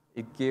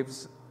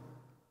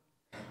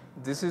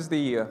 This is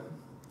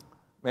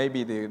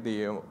maybe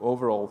the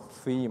overall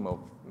theme of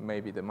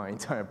maybe my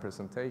entire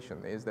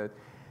presentation, is that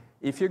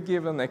if you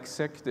give an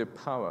executive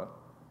power,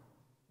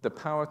 the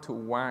power to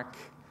whack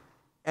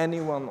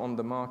anyone on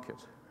the market,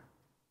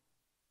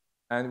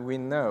 and we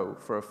know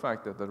for a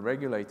fact that the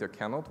regulator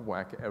cannot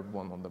whack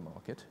everyone on the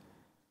market,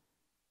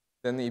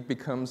 then it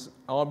becomes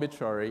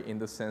arbitrary in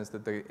the sense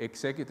that the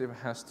executive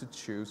has to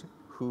choose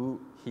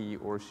who he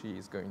or she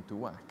is going to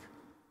whack.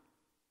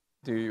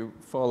 Do you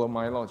follow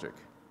my logic?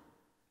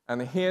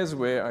 And here's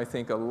where I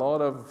think a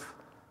lot of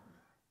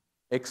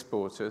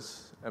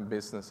exporters and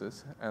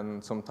businesses,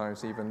 and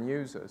sometimes even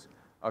users,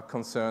 are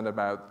concerned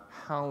about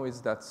how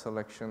is that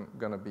selection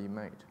going to be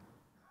made.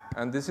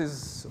 And this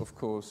is, of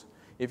course,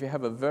 if you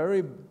have a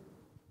very,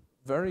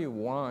 very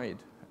wide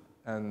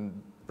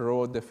and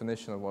broad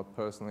definition of what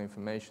personal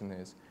information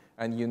is,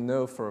 and you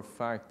know for a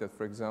fact that,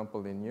 for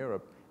example, in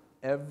Europe,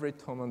 every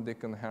Tom and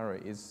Dick and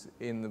Harry is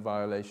in the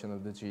violation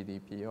of the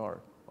GDPR,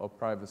 or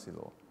privacy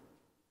law.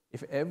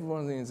 If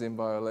everyone is in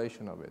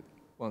violation of it,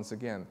 once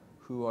again,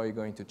 who are you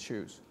going to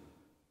choose?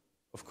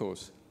 Of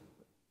course,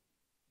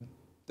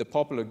 the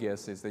popular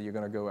guess is that you're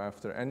going to go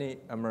after any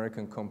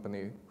American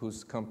company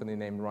whose company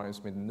name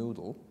rhymes with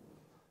noodle,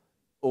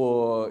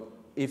 or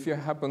if you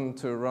happen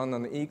to run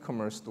an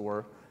e-commerce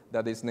store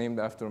that is named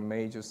after a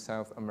major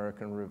South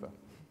American river.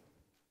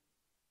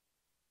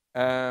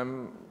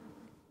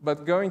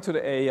 But going to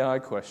the AI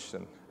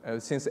question,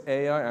 since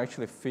AI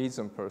actually feeds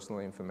on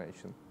personal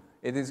information,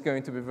 it is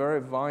going to be very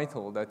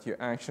vital that you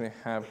actually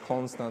have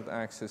constant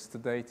access to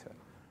data.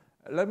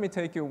 Let me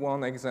take you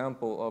one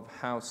example of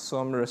how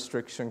some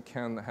restriction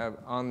can have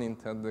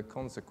unintended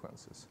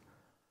consequences.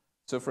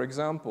 So for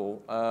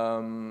example,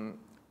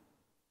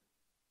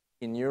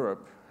 in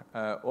Europe,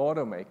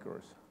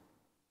 automakers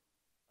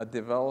are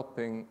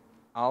developing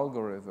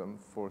algorithm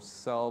for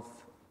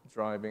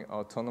self-driving,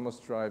 autonomous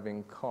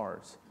driving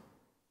cars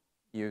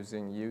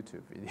using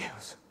YouTube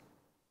videos.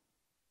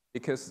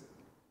 Because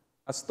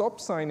a stop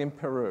sign in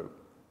Peru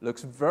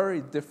looks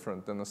very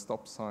different than a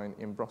stop sign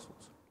in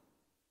Brussels.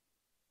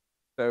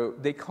 So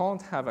they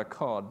can't have a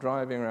car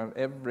driving around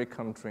every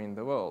country in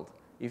the world.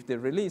 If they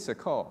release a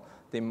car,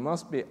 they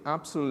must be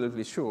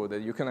absolutely sure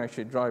that you can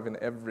actually drive in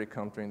every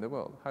country in the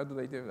world. How do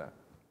they do that?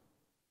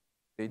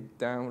 They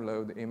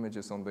download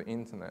images on the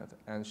internet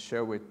and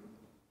show it.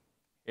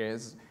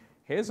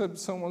 Here's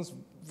someone's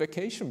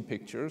vacation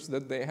pictures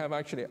that they have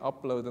actually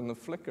uploaded on the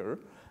Flickr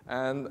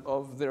and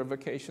of their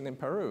vacation in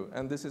Peru.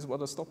 And this is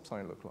what a stop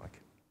sign looks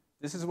like.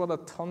 This is what a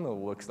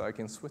tunnel looks like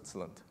in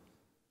Switzerland.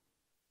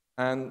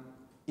 And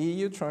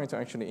EU trying to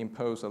actually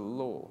impose a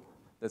law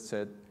that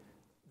said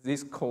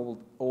this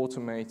called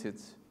automated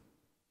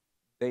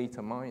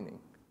data mining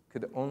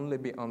could only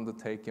be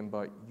undertaken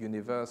by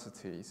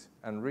universities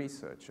and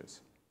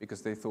researchers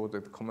because they thought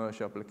that the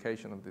commercial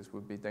application of this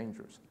would be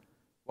dangerous.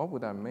 What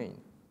would that mean?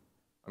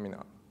 I mean,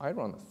 I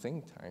run a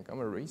think tank, I'm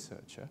a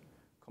researcher.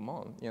 Come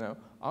on,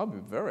 I'll be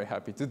very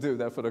happy to do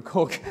that for the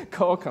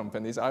car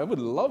companies. I would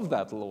love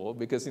that law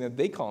because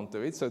they can't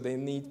do it, so they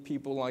need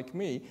people like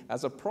me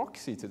as a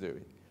proxy to do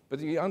it. But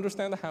do you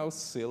understand how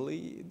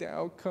silly the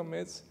outcome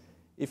is?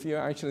 If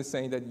you're actually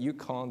saying that you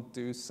can't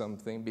do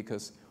something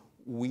because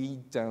we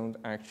don't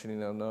actually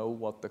know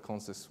what the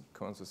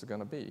consequences are going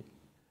to be.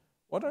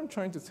 What I'm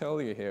trying to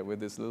tell you here with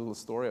this little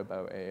story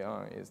about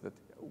AI is that,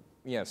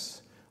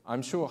 yes,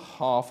 I'm sure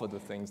half of the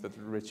things that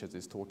Richard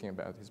is talking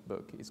about in his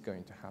book is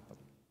going to happen.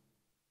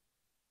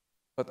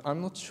 But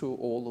I'm not sure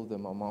all of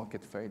them are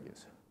market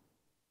failures.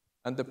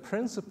 And the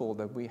principle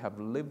that we have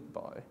lived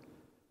by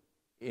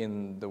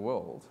in the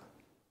world,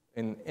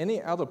 in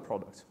any other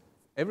product,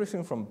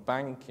 everything from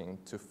banking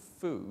to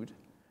food,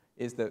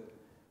 is that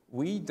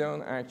we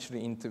don't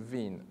actually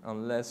intervene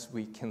unless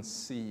we can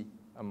see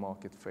a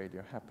market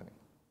failure happening.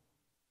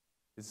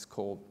 It's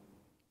called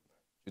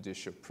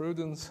judicial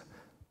prudence.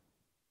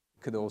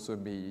 It could also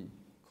be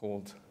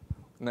called,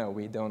 no,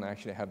 we don't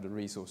actually have the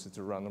resources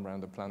to run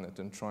around the planet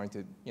and try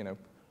to,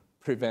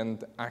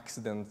 prevent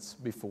accidents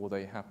before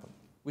they happen.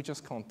 We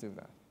just can't do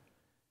that.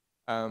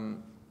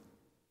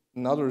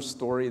 Another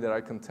story that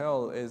I can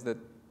tell is that,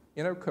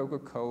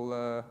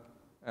 Coca-Cola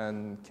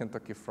and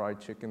Kentucky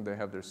Fried Chicken, they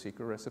have their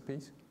secret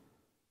recipes.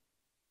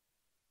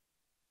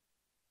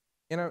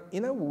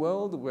 In a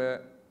world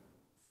where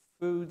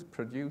food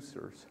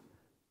producers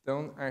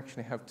don't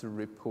actually have to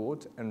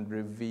report and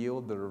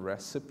reveal the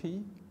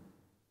recipe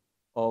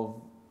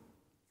of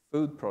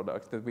food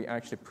products that we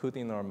actually put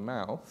in our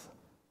mouth,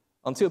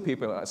 until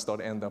people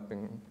end up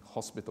in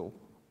hospital,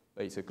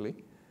 basically.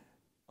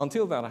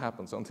 Until that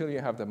happens, until you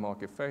have the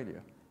market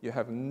failure, you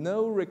have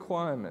no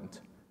requirement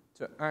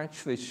to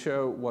actually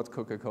show what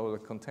Coca-Cola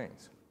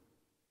contains.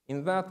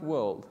 In that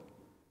world,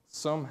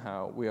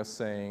 somehow we are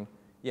saying,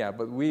 yeah,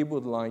 but we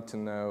would like to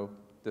know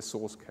the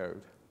source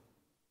code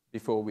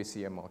before we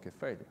see a market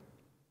failure.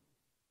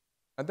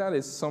 And that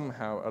is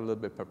somehow a little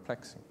bit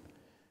perplexing.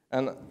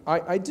 And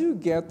I do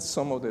get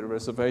some of the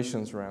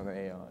reservations around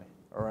AI,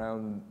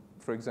 around,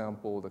 for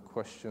example, the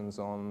questions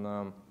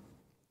on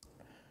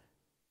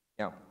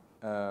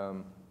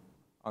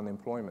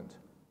unemployment.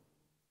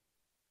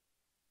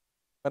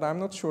 But I'm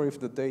not sure if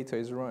the data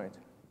is right.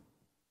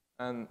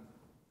 And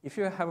if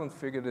you haven't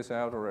figured this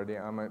out already,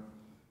 I'm a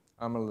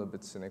little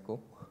bit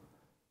cynical.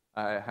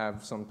 I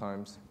have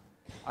sometimes,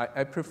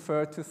 I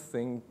prefer to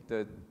think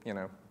that,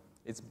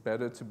 it's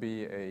better to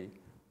be a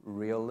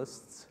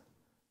realist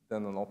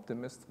than an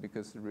optimist,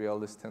 because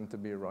realists tend to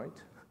be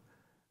right.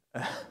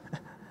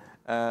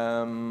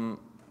 And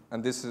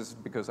this is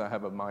because I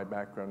have my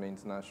background in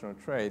international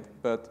trade.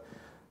 But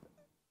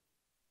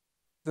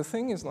the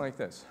thing is like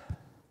this.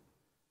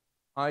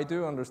 I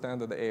do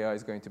understand that the AI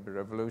is going to be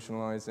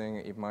revolutionizing.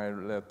 It might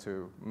lead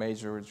to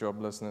major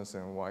joblessness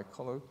in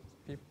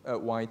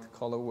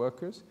white-collar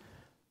workers.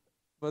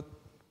 But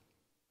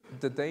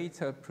the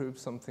data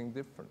proves something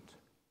different.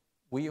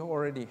 We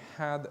already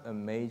had a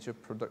major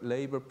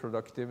labor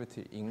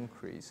productivity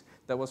increase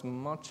that was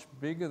much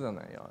bigger than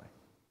AI.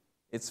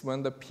 It's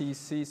when the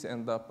PCs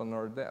end up on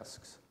our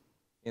desks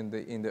in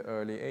the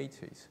early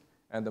 80s.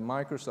 And the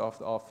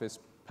Microsoft Office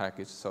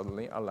package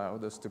suddenly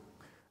allowed us to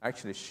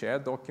actually share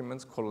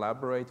documents,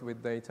 collaborate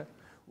with data,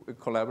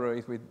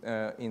 collaborate with,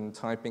 in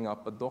typing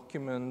up a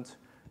document,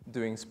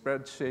 doing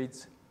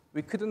spreadsheets.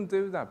 We couldn't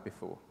do that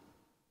before.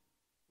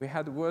 We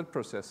had word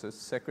processors,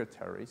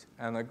 secretaries,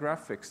 and a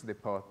graphics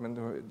department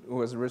who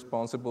was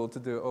responsible to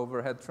do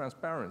overhead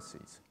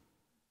transparencies.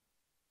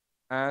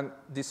 And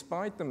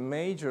despite the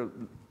major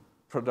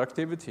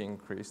productivity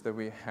increase that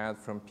we had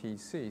from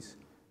PCs,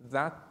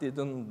 that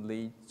didn't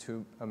lead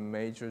to a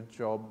major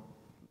job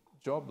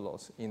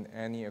loss in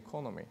any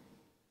economy.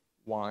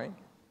 Why?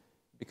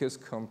 Because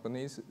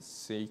companies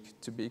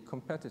seek to be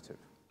competitive.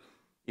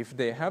 If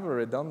they have a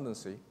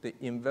redundancy, they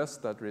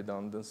invest that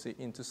redundancy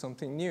into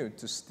something new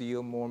to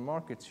steal more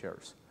market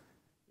shares.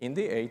 In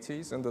the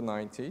 80s and the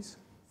 90s,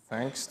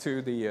 thanks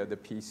to the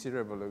PC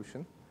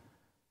revolution,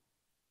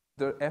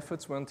 the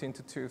efforts went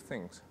into two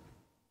things: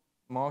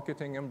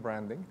 marketing and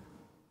branding,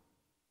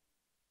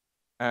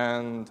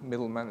 and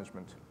middle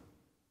management.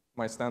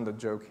 My standard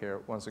joke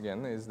here, once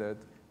again, is that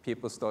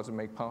people started to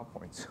make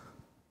PowerPoints.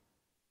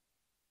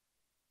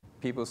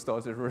 People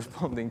started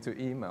responding to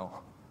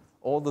email.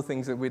 All the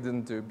things that we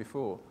didn't do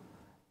before.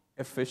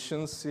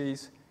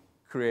 Efficiencies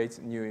create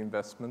new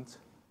investment,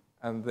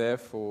 and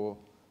therefore,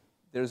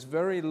 there's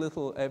very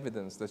little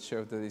evidence that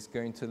shows that it's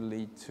going to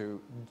lead to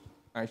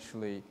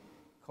actually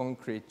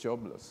concrete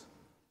job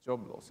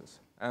losses.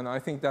 And I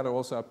think that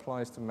also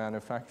applies to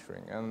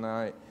manufacturing. And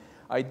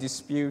I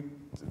dispute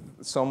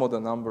some of the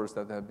numbers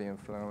that have been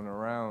flown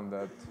around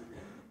that,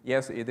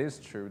 yes, it is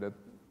true that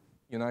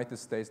United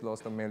States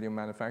lost 1 million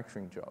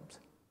manufacturing jobs.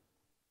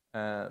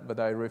 But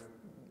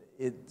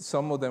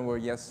some of them were,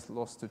 yes,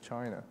 lost to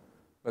China.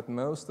 But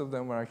most of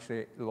them were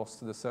actually lost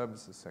to the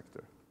services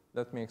sector.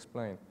 Let me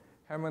explain.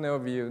 How many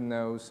of you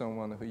know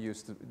someone who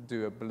used to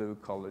do a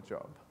blue-collar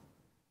job?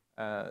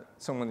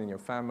 Someone in your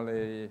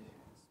family.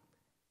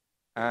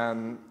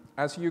 And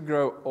as you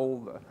grow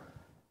older,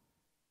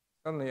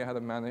 suddenly you had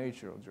a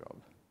managerial job.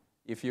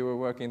 If you were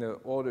working in an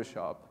auto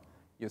shop,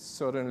 you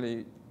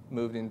suddenly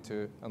moved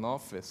into an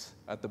office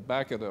at the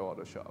back of the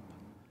auto shop.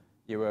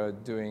 You were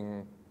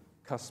doing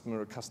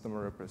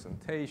customer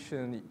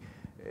representation.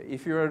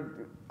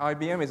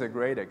 IBM is a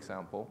great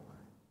example.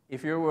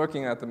 If you're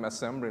working at an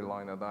assembly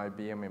line at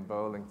IBM in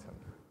Burlington,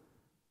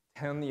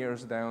 10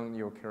 years down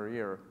your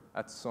career,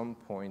 at some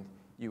point,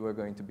 you are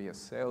going to be a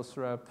sales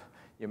rep,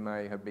 you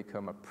may have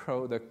become a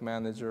product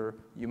manager,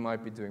 you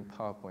might be doing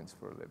PowerPoints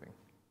for a living.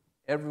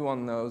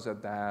 Everyone knows a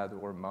dad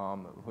or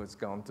mom who's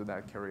gone to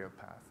that career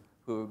path,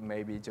 who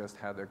maybe just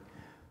had a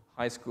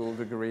high school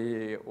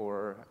degree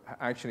or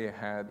actually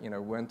had,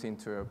 went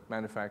into a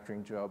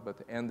manufacturing job but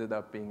ended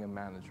up being a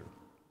manager.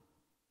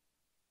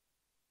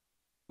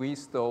 We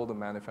stole the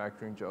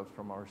manufacturing jobs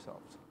from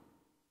ourselves.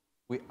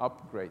 We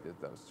upgraded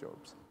those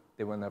jobs.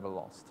 They were never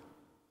lost.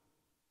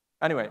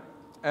 Anyway,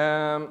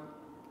 so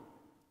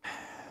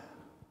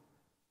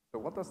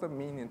what does that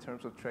mean in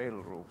terms of trade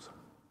rules?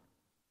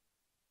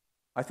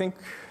 I think,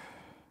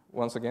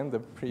 once again,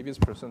 the previous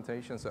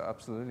presentations are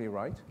absolutely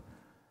right.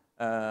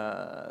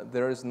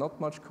 There is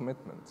not much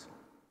commitment.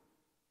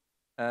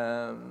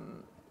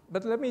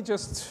 But let me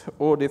just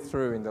audit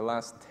through in the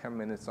last 10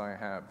 minutes I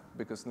have,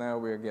 because now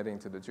we're getting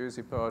to the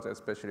juicy part,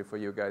 especially for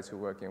you guys who are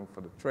working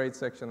for the trade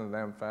section and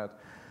MFAT.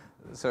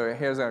 So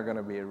here's how I'm going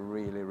to be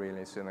really,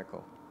 really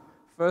cynical.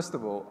 First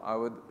of all, I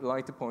would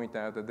like to point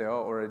out that there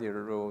are already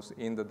rules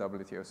in the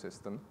WTO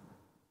system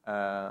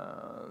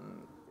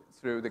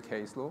through the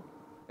case law,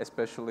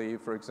 especially,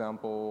 for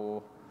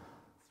example,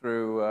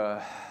 through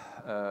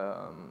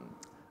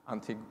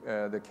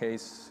the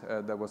case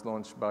that was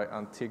launched by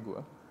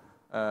Antigua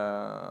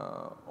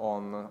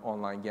on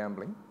online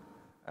gambling,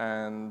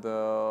 and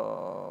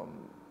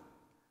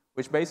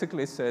which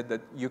basically said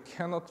that you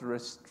cannot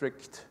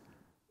restrict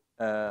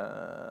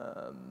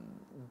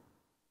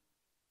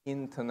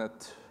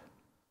internet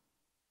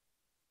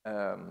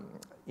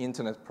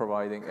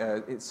providing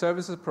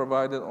services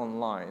provided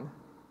online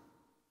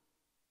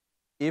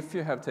if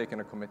you have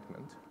taken a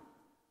commitment,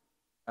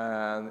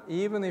 and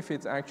even if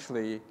it's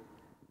actually,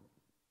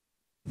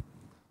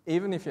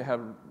 even if you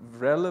have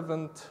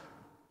relevant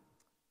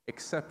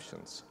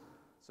exceptions.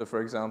 So,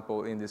 for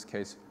example, in this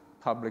case,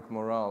 public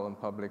morale and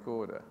public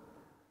order,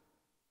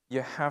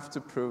 you have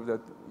to prove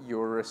that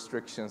your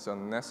restrictions are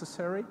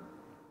necessary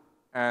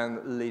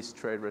and least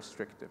trade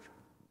restrictive.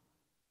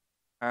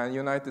 And the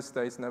United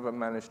States never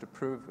managed to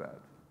prove that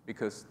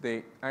because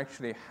they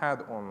actually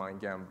had online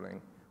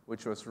gambling,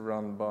 which was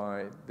run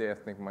by the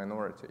ethnic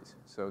minorities.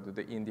 So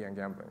the Indian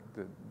gambling,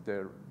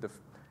 the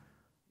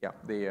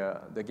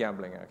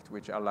Gambling Act,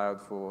 which allowed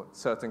for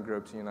certain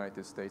groups in the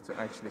United States to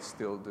actually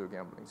still do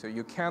gambling. So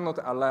you cannot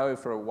allow it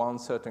for one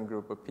certain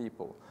group of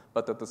people,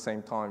 but at the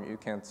same time, you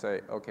can't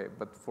say, okay,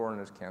 but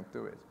foreigners can't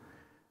do it.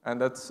 And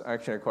that's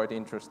actually a quite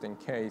interesting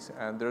case,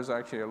 and there's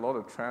actually a lot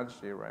of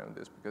tragedy around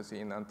this, because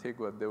in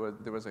Antigua, there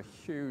was a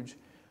huge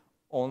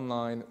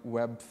online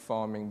web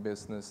farming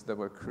business that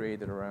were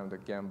created around the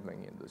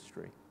gambling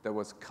industry that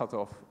was cut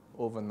off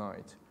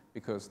overnight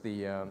because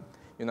the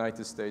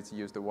United States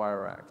used the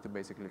Wire Act to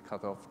basically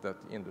cut off that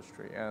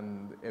industry.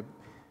 And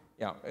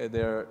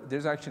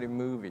there's actually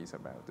movies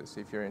about this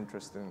if you're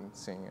interested in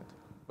seeing it.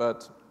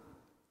 But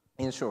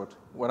in short,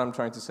 what I'm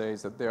trying to say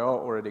is that there are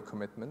already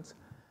commitments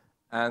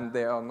and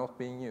they are not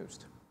being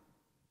used.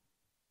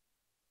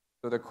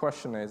 So the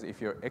question is,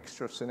 if you're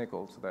extra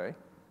cynical today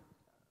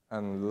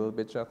and a little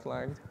bit jet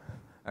lagged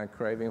and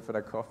craving for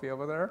that coffee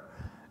over there,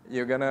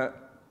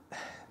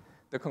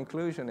 the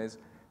conclusion is,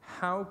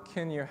 how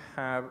can you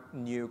have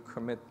new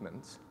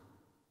commitments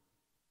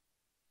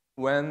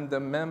when the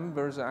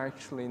members are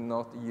actually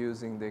not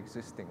using the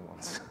existing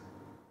ones?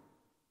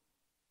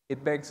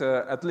 It begs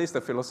at least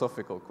a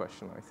philosophical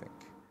question, I think.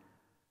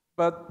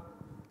 But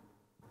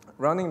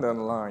running down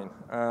the line,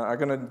 I'm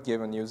going to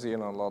give New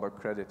Zealand a lot of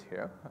credit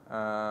here.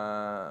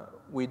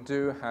 We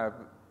do have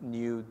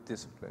new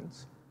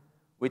disciplines,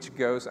 which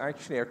goes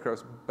actually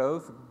across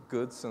both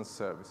goods and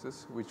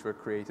services, which were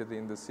created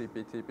in the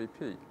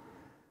CPTPP,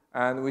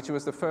 and which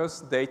was the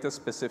first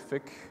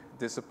data-specific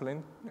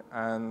discipline,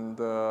 and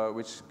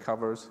which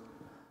covers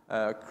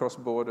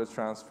cross-border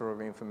transfer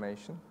of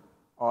information.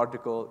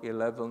 Article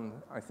 11,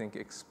 I think,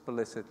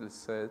 explicitly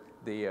said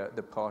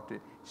the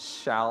party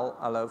shall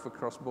allow for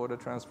cross-border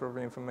transfer of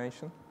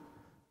information.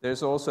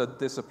 There's also a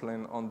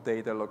discipline on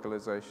data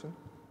localization.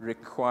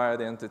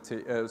 Required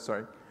entity,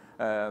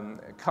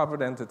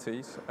 covered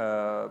entities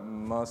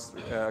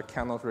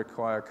cannot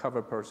require a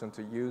covered person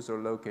to use or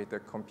locate a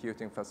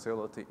computing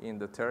facility in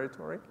the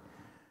territory.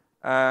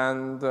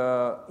 And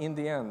in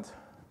the end,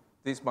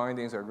 these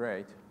bindings are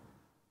great,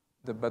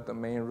 but the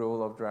main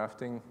rule of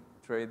drafting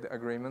trade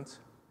agreements,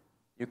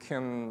 you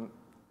can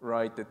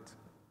write that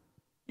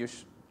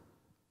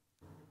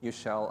you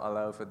shall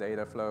allow for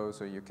data flows,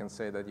 or you can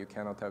say that you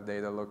cannot have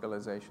data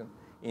localization.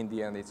 In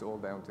the end, it's all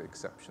down to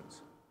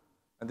exceptions.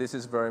 And this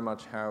is very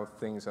much how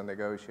things are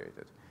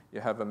negotiated.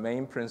 You have a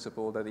main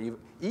principle that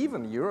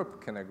even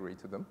Europe can agree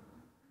to them,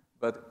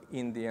 but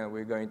in the end,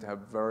 we're going to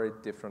have very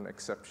different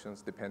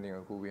exceptions depending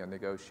on who we are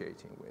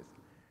negotiating with.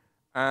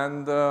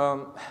 And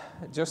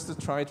just to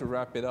try to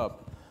wrap it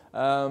up,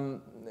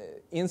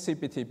 in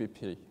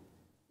CPTPP,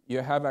 you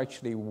have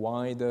actually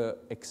wider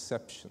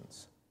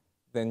exceptions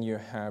than you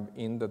have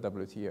in the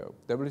WTO.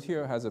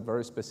 WTO has a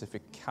very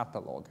specific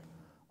catalog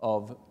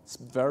of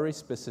very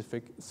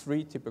specific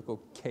 3 typical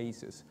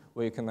cases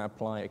where you can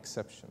apply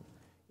exception.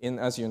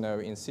 As you know,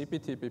 in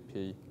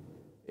CPTPP,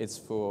 it's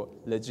for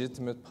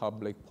legitimate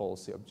public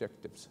policy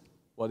objectives.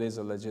 What is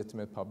a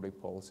legitimate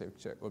public policy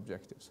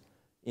objectives?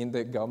 In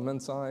the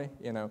government's eye,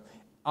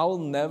 I'll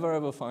never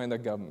ever find a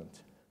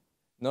government,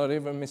 not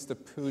even Mr.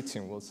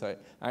 Putin will say,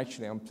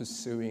 actually, I'm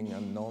pursuing a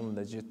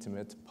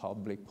non-legitimate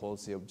public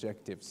policy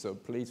objective, so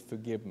please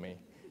forgive me.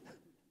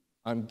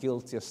 I'm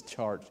guilty as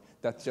charged.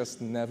 That's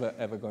just never,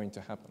 ever going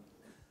to happen.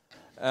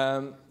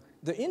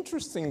 The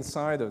interesting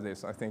side of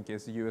this, I think,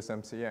 is the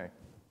USMCA.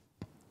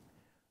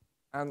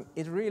 And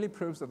it really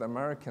proves that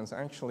Americans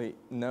actually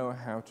know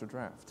how to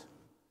draft.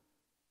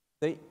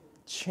 They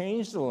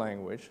changed the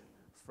language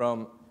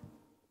from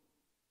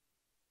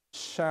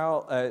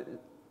shall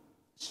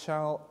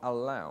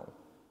allow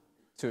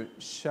to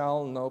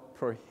shall not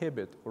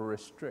prohibit or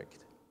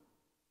restrict.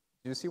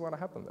 Do you see what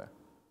happened there?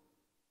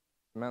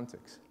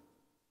 Semantics.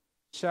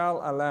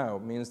 Shall allow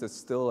means that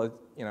still a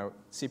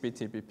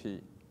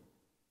CPTPP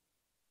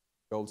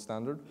gold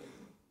standard.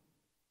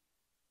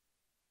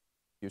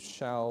 You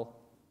shall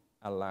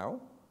allow,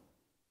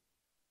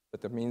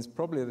 but that means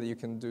probably that you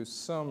can do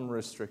some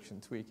restriction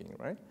tweaking,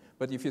 right?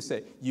 But if you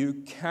say you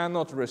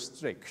cannot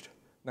restrict,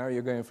 now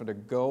you're going from the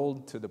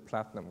gold to the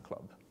platinum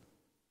club.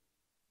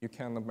 You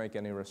cannot make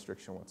any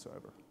restriction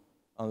whatsoever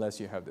unless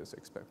you have this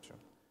exception.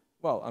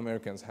 Well,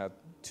 Americans had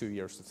 2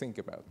 years to think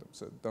about them,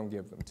 so don't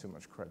give them too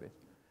much credit.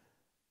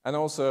 And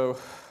also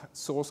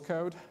source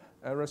code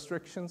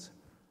restrictions.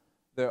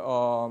 There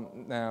are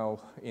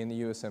now in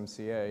the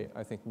USMCA,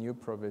 I think, new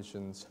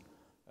provisions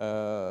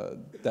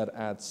that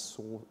add,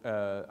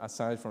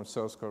 aside from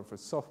source code for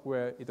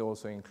software, it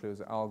also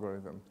includes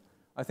algorithm.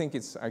 I think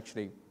it's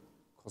actually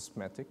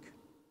cosmetic,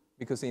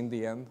 because in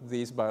the end,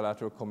 these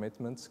bilateral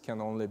commitments can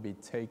only be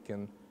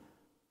taken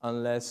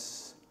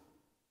unless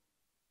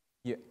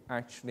you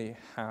actually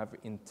have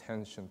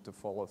intention to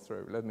follow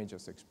through. Let me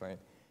just explain.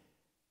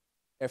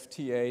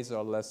 FTAs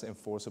are less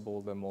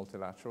enforceable than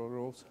multilateral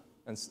rules,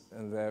 and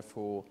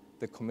therefore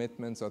the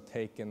commitments are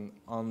taken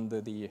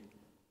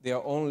they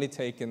are only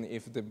taken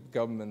if the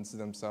governments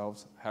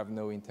themselves have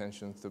no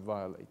intention to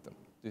violate them.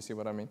 Do you see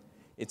what I mean?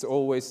 It's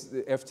always,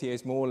 the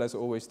FTAs more or less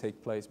always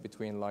take place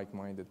between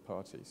like-minded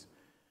parties.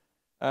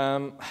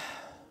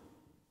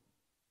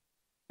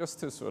 Just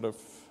to sort of,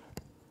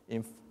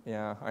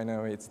 yeah, I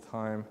know it's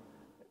time.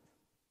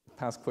 It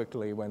passes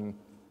quickly when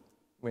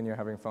you're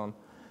having fun.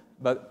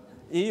 But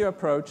EU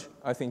approach,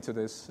 I think, to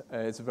this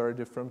is very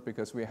different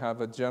because we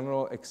have a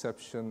general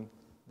exception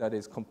that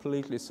is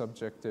completely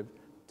subjective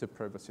to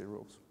privacy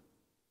rules.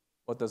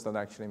 What does that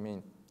actually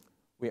mean?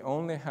 We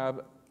only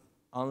have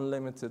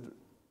unlimited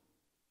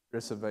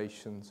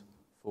reservations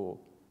for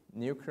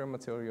nuclear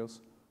materials,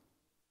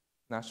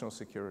 national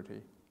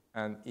security,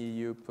 and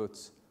EU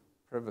puts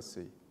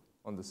privacy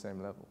on the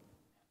same level.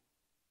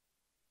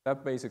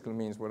 That basically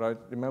means,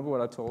 remember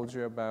what I told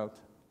you about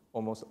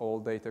almost all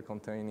data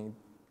containing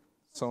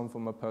some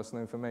form of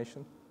personal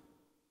information?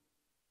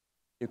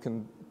 You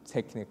can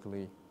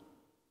technically,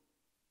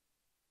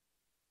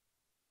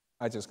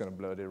 I'm just going to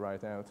blurt it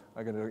right out.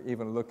 I'm going to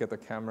even look at the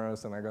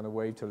cameras and I'm going to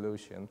wave to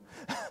Lucian.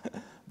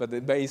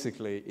 But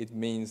basically, it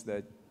means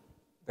that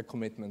the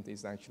commitment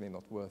is actually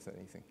not worth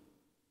anything.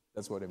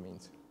 That's what it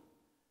means.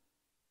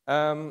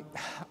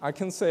 I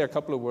can say a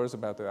couple of words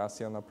about the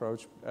ASEAN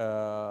approach.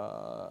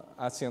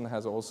 ASEAN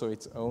has also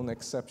its own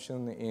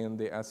exception in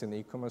the ASEAN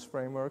e-commerce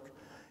framework.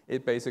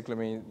 It basically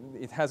means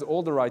it has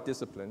all the right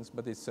disciplines,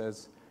 but it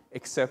says,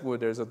 except where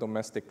there's a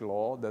domestic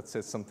law that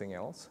says something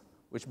else,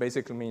 which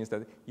basically means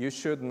that you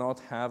should not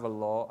have a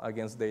law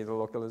against data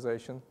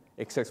localization,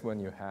 except when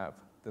you have,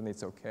 then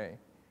it's okay.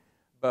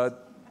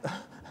 But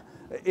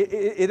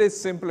it is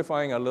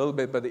simplifying a little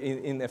bit, but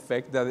in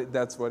effect,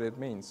 that's what it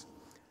means.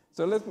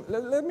 So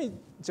let me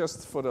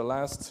just, for the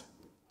last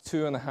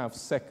 2.5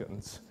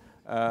 seconds,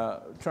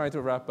 try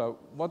to wrap up.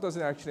 What does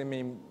it actually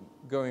mean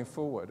going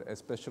forward,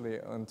 especially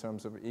in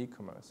terms of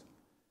e-commerce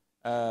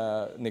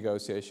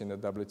negotiation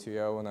at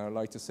WTO? And I would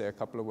like to say a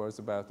couple of words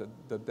about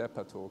the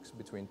DEPA talks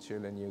between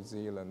Chile and New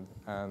Zealand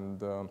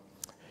and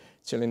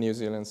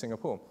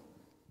Singapore.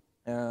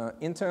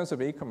 In terms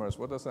of e-commerce,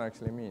 what does it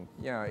actually mean?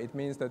 Yeah, it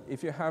means that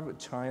if you have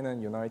China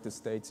and United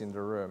States in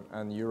the room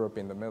and Europe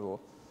in the middle,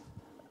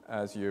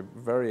 as you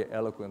very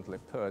eloquently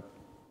put,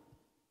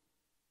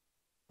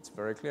 it's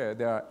very clear.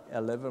 There are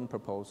 11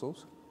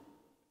 proposals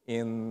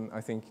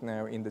I think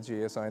now in the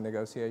GSI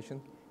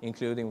negotiation,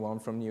 including one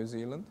from New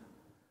Zealand.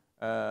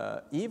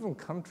 Even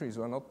countries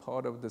who are not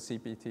part of the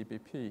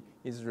CPTPP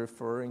is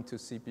referring to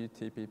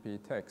CPTPP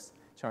text.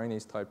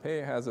 Chinese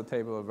Taipei has a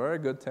table of very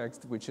good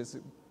text, which is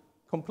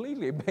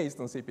completely based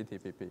on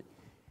CPTPP.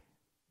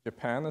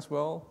 Japan as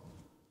well.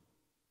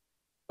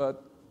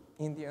 But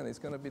in the end, it's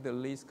going to be the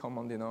least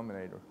common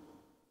denominator.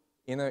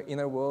 In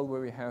a world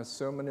where we have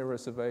so many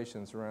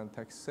reservations around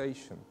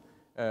taxation,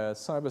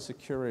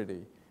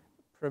 cybersecurity,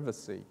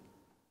 privacy,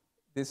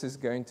 this is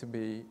going to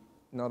be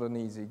not an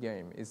easy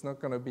game. It's not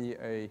going to be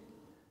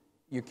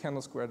you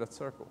cannot square that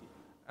circle.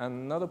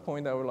 Another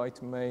point I would like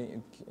to make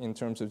in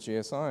terms of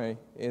GSI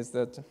is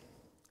that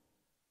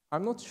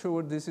I'm not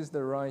sure this is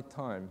the right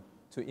time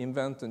to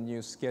invent a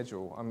new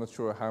schedule. I'm not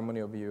sure how many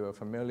of you are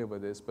familiar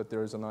with this, but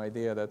there is an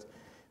idea that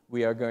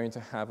we are going to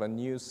have a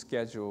new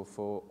schedule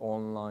for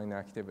online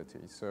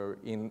activities. So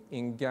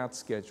in GATT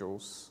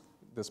schedules,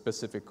 the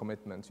specific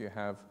commitments you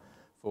have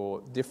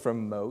for different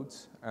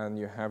modes, and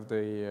you have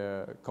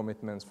the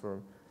commitments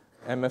for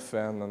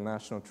MFN and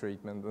national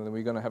treatment, and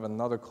we're going to have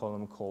another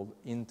column called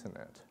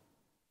Internet.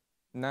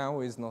 Now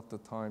is not the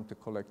time to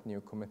collect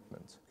new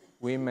commitments.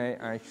 We may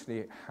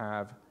actually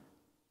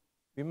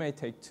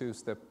take 2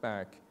 steps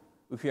back.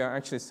 If we are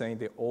actually saying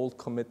the old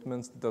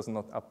commitments does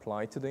not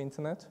apply to the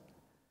Internet,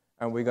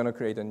 and we're going to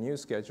create a new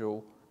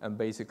schedule, and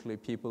basically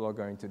people are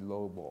going to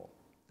lowball.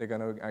 They're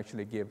going to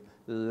actually give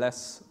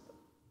less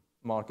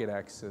market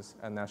access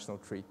and national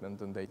treatment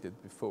than they did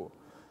before.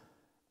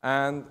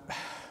 And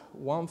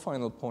one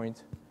final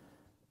point,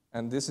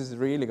 and this is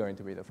really going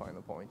to be the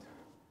final point,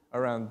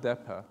 around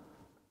DEPA,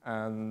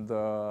 and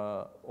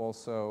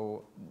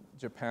also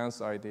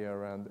Japan's idea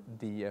around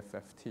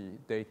DFFT,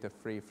 Data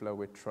Free Flow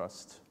with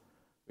Trust,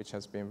 which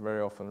has been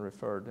very often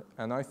referred.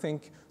 And I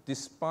think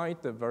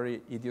despite the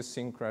very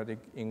idiosyncratic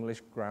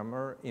English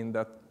grammar in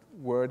that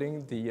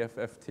wording,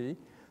 DFFT,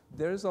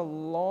 there's a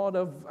lot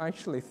of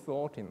actually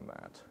thought in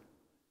that.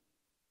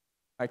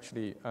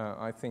 Actually,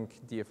 I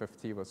think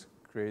DFFT was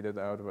created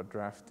out of a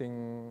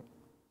drafting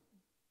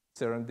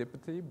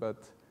serendipity,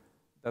 but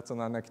that's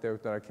an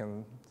anecdote that I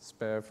can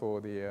spare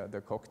for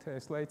the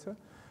cocktails later.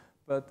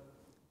 But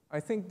I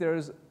think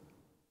there's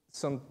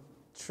some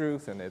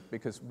truth in it,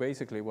 because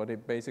basically what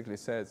it basically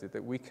says is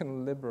that we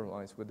can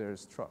liberalize where there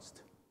is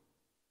trust.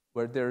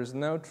 Where there is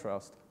no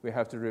trust, we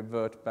have to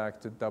revert back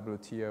to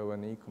WTO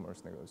and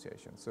e-commerce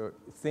negotiations. So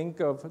think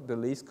of the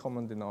least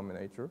common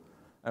denominator,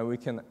 and we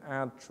can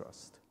add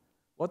trust.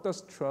 What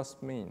does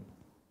trust mean?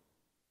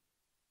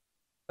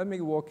 Let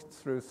me walk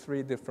through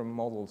 3 different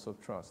models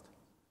of trust.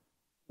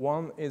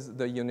 One is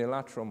the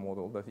unilateral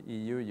model that the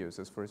EU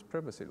uses for its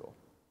privacy law.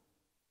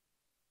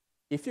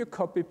 If you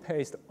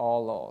copy-paste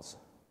all laws,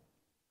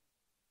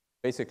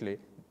 basically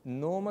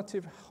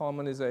normative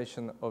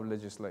harmonization of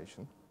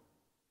legislation,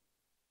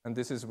 and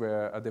this is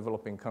where a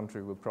developing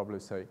country would probably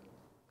say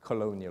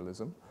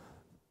colonialism,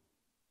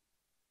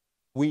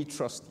 we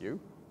trust you,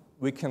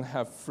 we can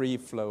have free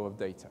flow of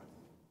data.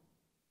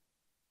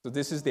 So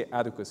this is the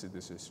adequacy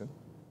decision.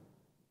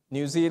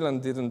 New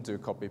Zealand didn't do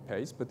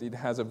copy-paste, but it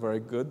has a very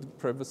good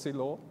privacy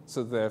law,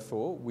 so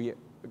therefore we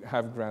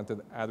have granted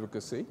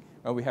adequacy,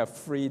 and we have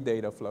free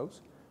data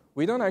flows.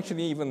 We don't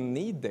actually even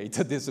need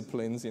data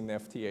disciplines in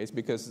FTAs,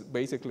 because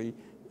basically,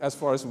 as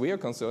far as we are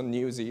concerned,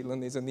 New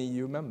Zealand is an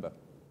EU member.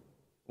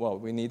 Well,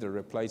 we need a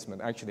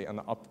replacement, actually an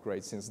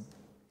upgrade since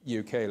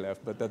UK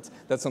left, but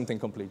that's something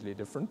completely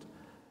different.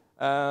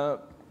 The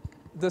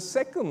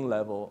second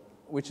level,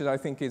 which I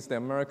think is the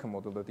American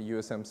model that the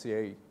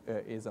USMCA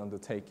is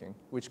undertaking,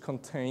 which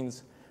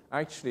contains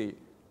actually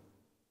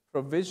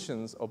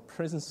provisions of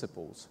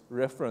principles,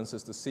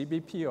 references to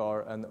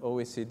CBPR and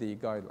OECD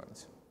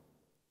guidelines,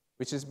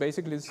 which is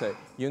basically to say,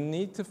 you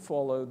need to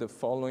follow the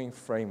following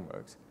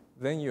frameworks,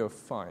 then you're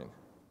fine.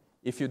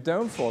 If you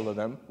don't follow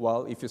them,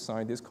 well, if you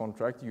sign this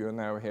contract, you are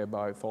now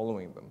hereby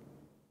following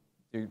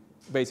them.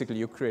 Basically,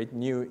 you create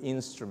new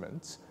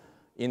instruments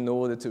in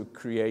order to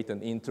create an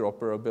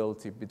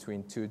interoperability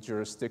between 2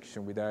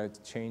 jurisdictions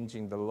without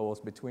changing the laws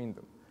between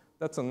them.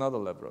 That's another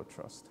level of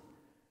trust.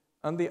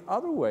 And the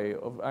other way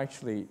of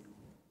actually,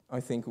 I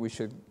think we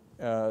should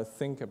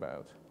think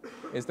about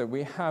is that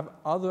we have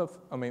other,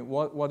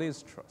 what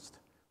is trust?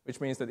 Which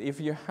means that if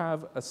you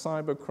have a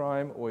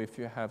cybercrime or if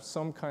you have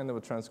some kind of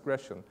a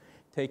transgression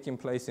taking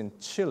place in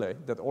Chile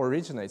that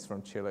originates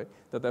from Chile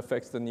that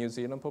affects the New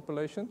Zealand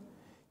population,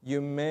 you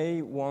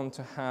may want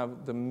to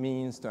have the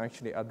means to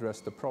actually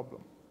address the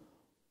problem.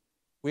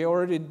 We're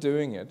already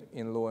doing it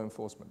in law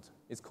enforcement.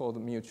 It's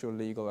called mutual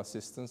legal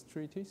assistance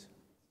treaties.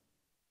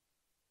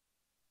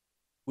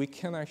 We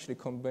can actually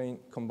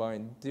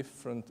combine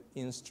different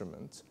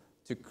instruments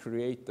to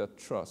create that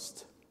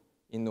trust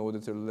in order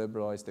to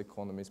liberalize the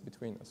economies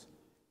between us,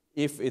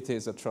 if it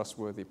is a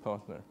trustworthy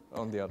partner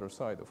on the other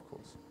side, of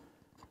course.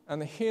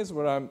 And here's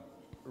where I'm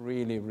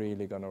really,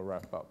 really going to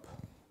wrap up.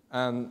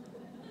 And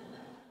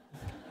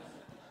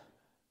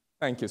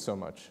thank you so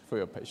much for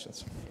your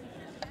patience.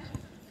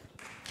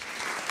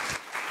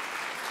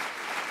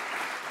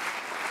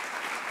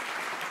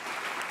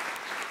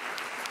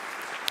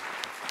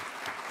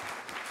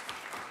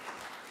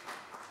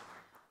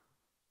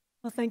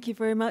 Well, thank you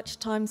very much.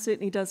 Time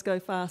certainly does go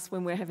fast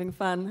when we're having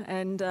fun,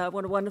 and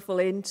what a wonderful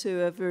end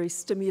to a very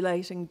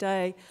stimulating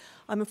day.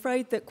 I'm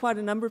afraid that quite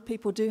a number of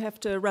people do have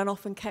to run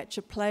off and catch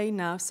a plane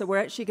now, so we're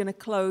actually going to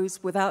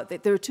close without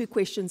that. There are 2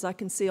 questions I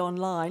can see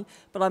online,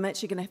 but I'm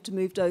actually going to have to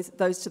move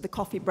those to the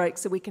coffee break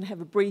so we can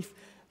have a brief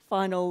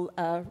final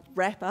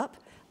wrap-up.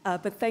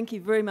 But thank you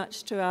very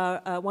much to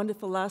our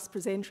wonderful last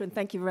presenter, and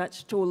thank you very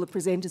much to all the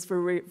presenters for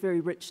a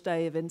very rich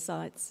day of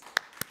insights.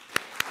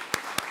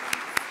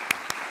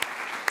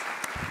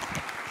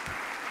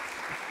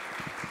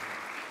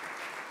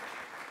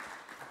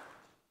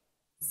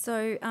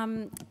 So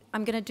I'm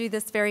going to do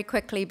this very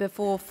quickly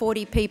before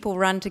 40 people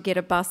run to get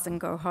a bus and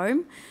go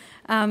home.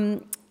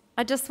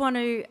 I just want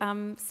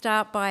to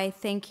start by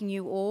thanking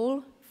you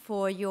all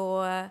for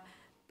your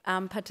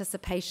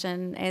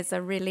participation as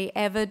a really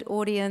avid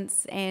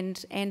audience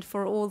and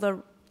for all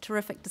the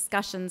terrific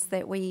discussions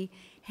that we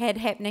had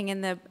happening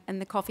in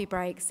the coffee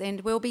breaks.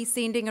 And we'll be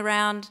sending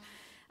around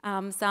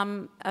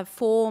some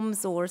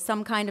forms or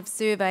some kind of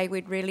survey.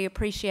 We'd really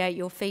appreciate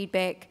your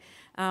feedback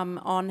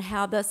on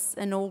how this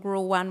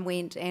inaugural one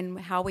went and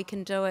how we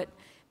can do it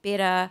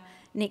better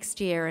next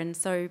year. And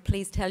so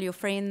please tell your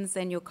friends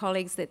and your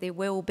colleagues that there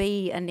will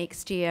be a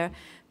next year,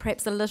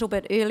 perhaps a little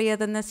bit earlier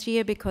than this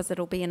year because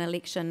it'll be an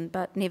election,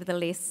 but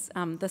nevertheless,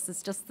 this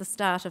is just the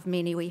start of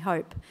many, we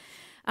hope.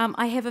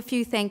 I have a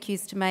few thank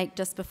yous to make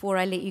just before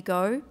I let you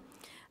go.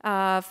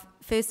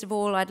 First of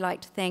all, I'd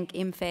like to thank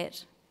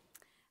MFAT,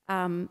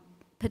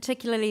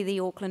 particularly the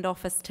Auckland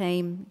office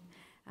team,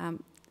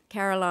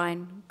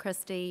 Caroline,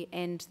 Christy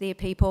and their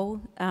people.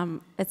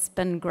 It's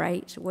been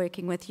great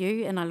working with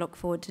you and I look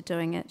forward to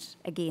doing it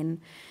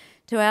again.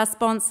 To our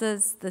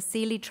sponsors, the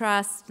Seeley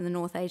Trust, the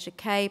North Asia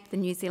Cape, the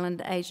New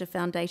Zealand Asia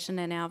Foundation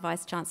and our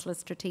Vice-Chancellor's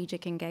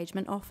Strategic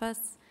Engagement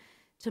Office.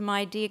 To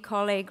my dear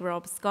colleague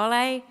Rob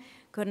Scollay,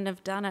 couldn't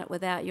have done it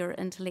without your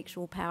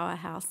intellectual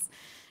powerhouse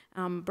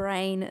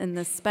brain in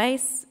this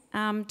space.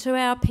 To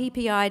our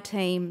PPI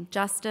team,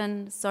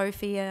 Justin,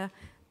 Sophia,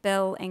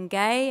 Bill and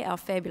Gay, our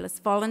fabulous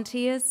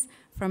volunteers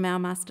from our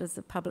Masters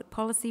of Public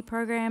Policy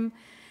program,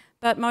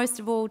 but most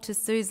of all to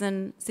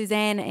Suzanne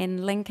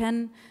and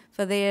Lincoln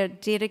for their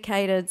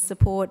dedicated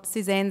support.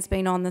 Suzanne's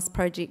been on this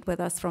project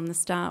with us from the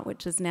start,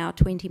 which is now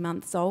 20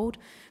 months old,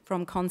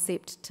 from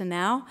concept to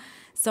now.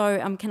 So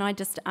can I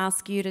just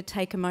ask you to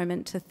take a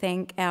moment to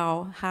thank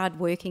our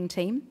hard-working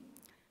team?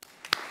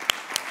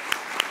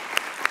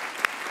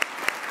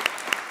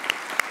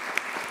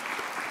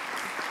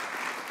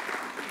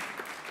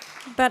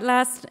 But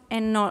last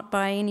and not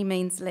by any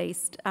means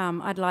least,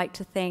 I'd like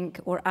to thank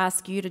or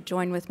ask you to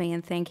join with me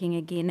in thanking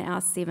again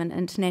our 7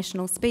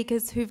 international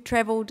speakers who've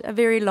travelled a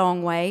very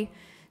long way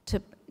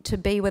to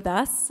be with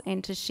us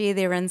and to share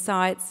their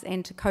insights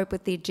and to cope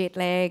with their jet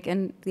lag,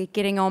 and they're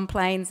getting on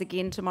planes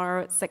again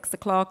tomorrow at 6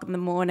 o'clock in the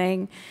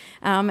morning,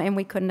 and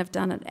we couldn't have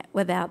done it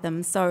without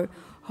them. So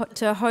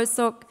to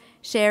Hosuk,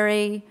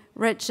 Sherry,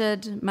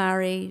 Richard,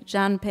 Mari,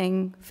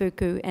 Jean-Ping,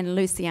 Fuku and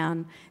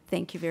Lucian,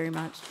 thank you very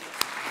much.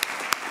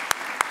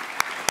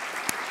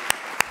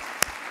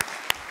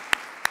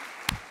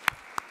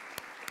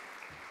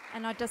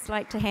 And I'd just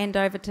like to hand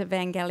over to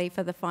Vangali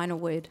for the final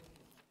word.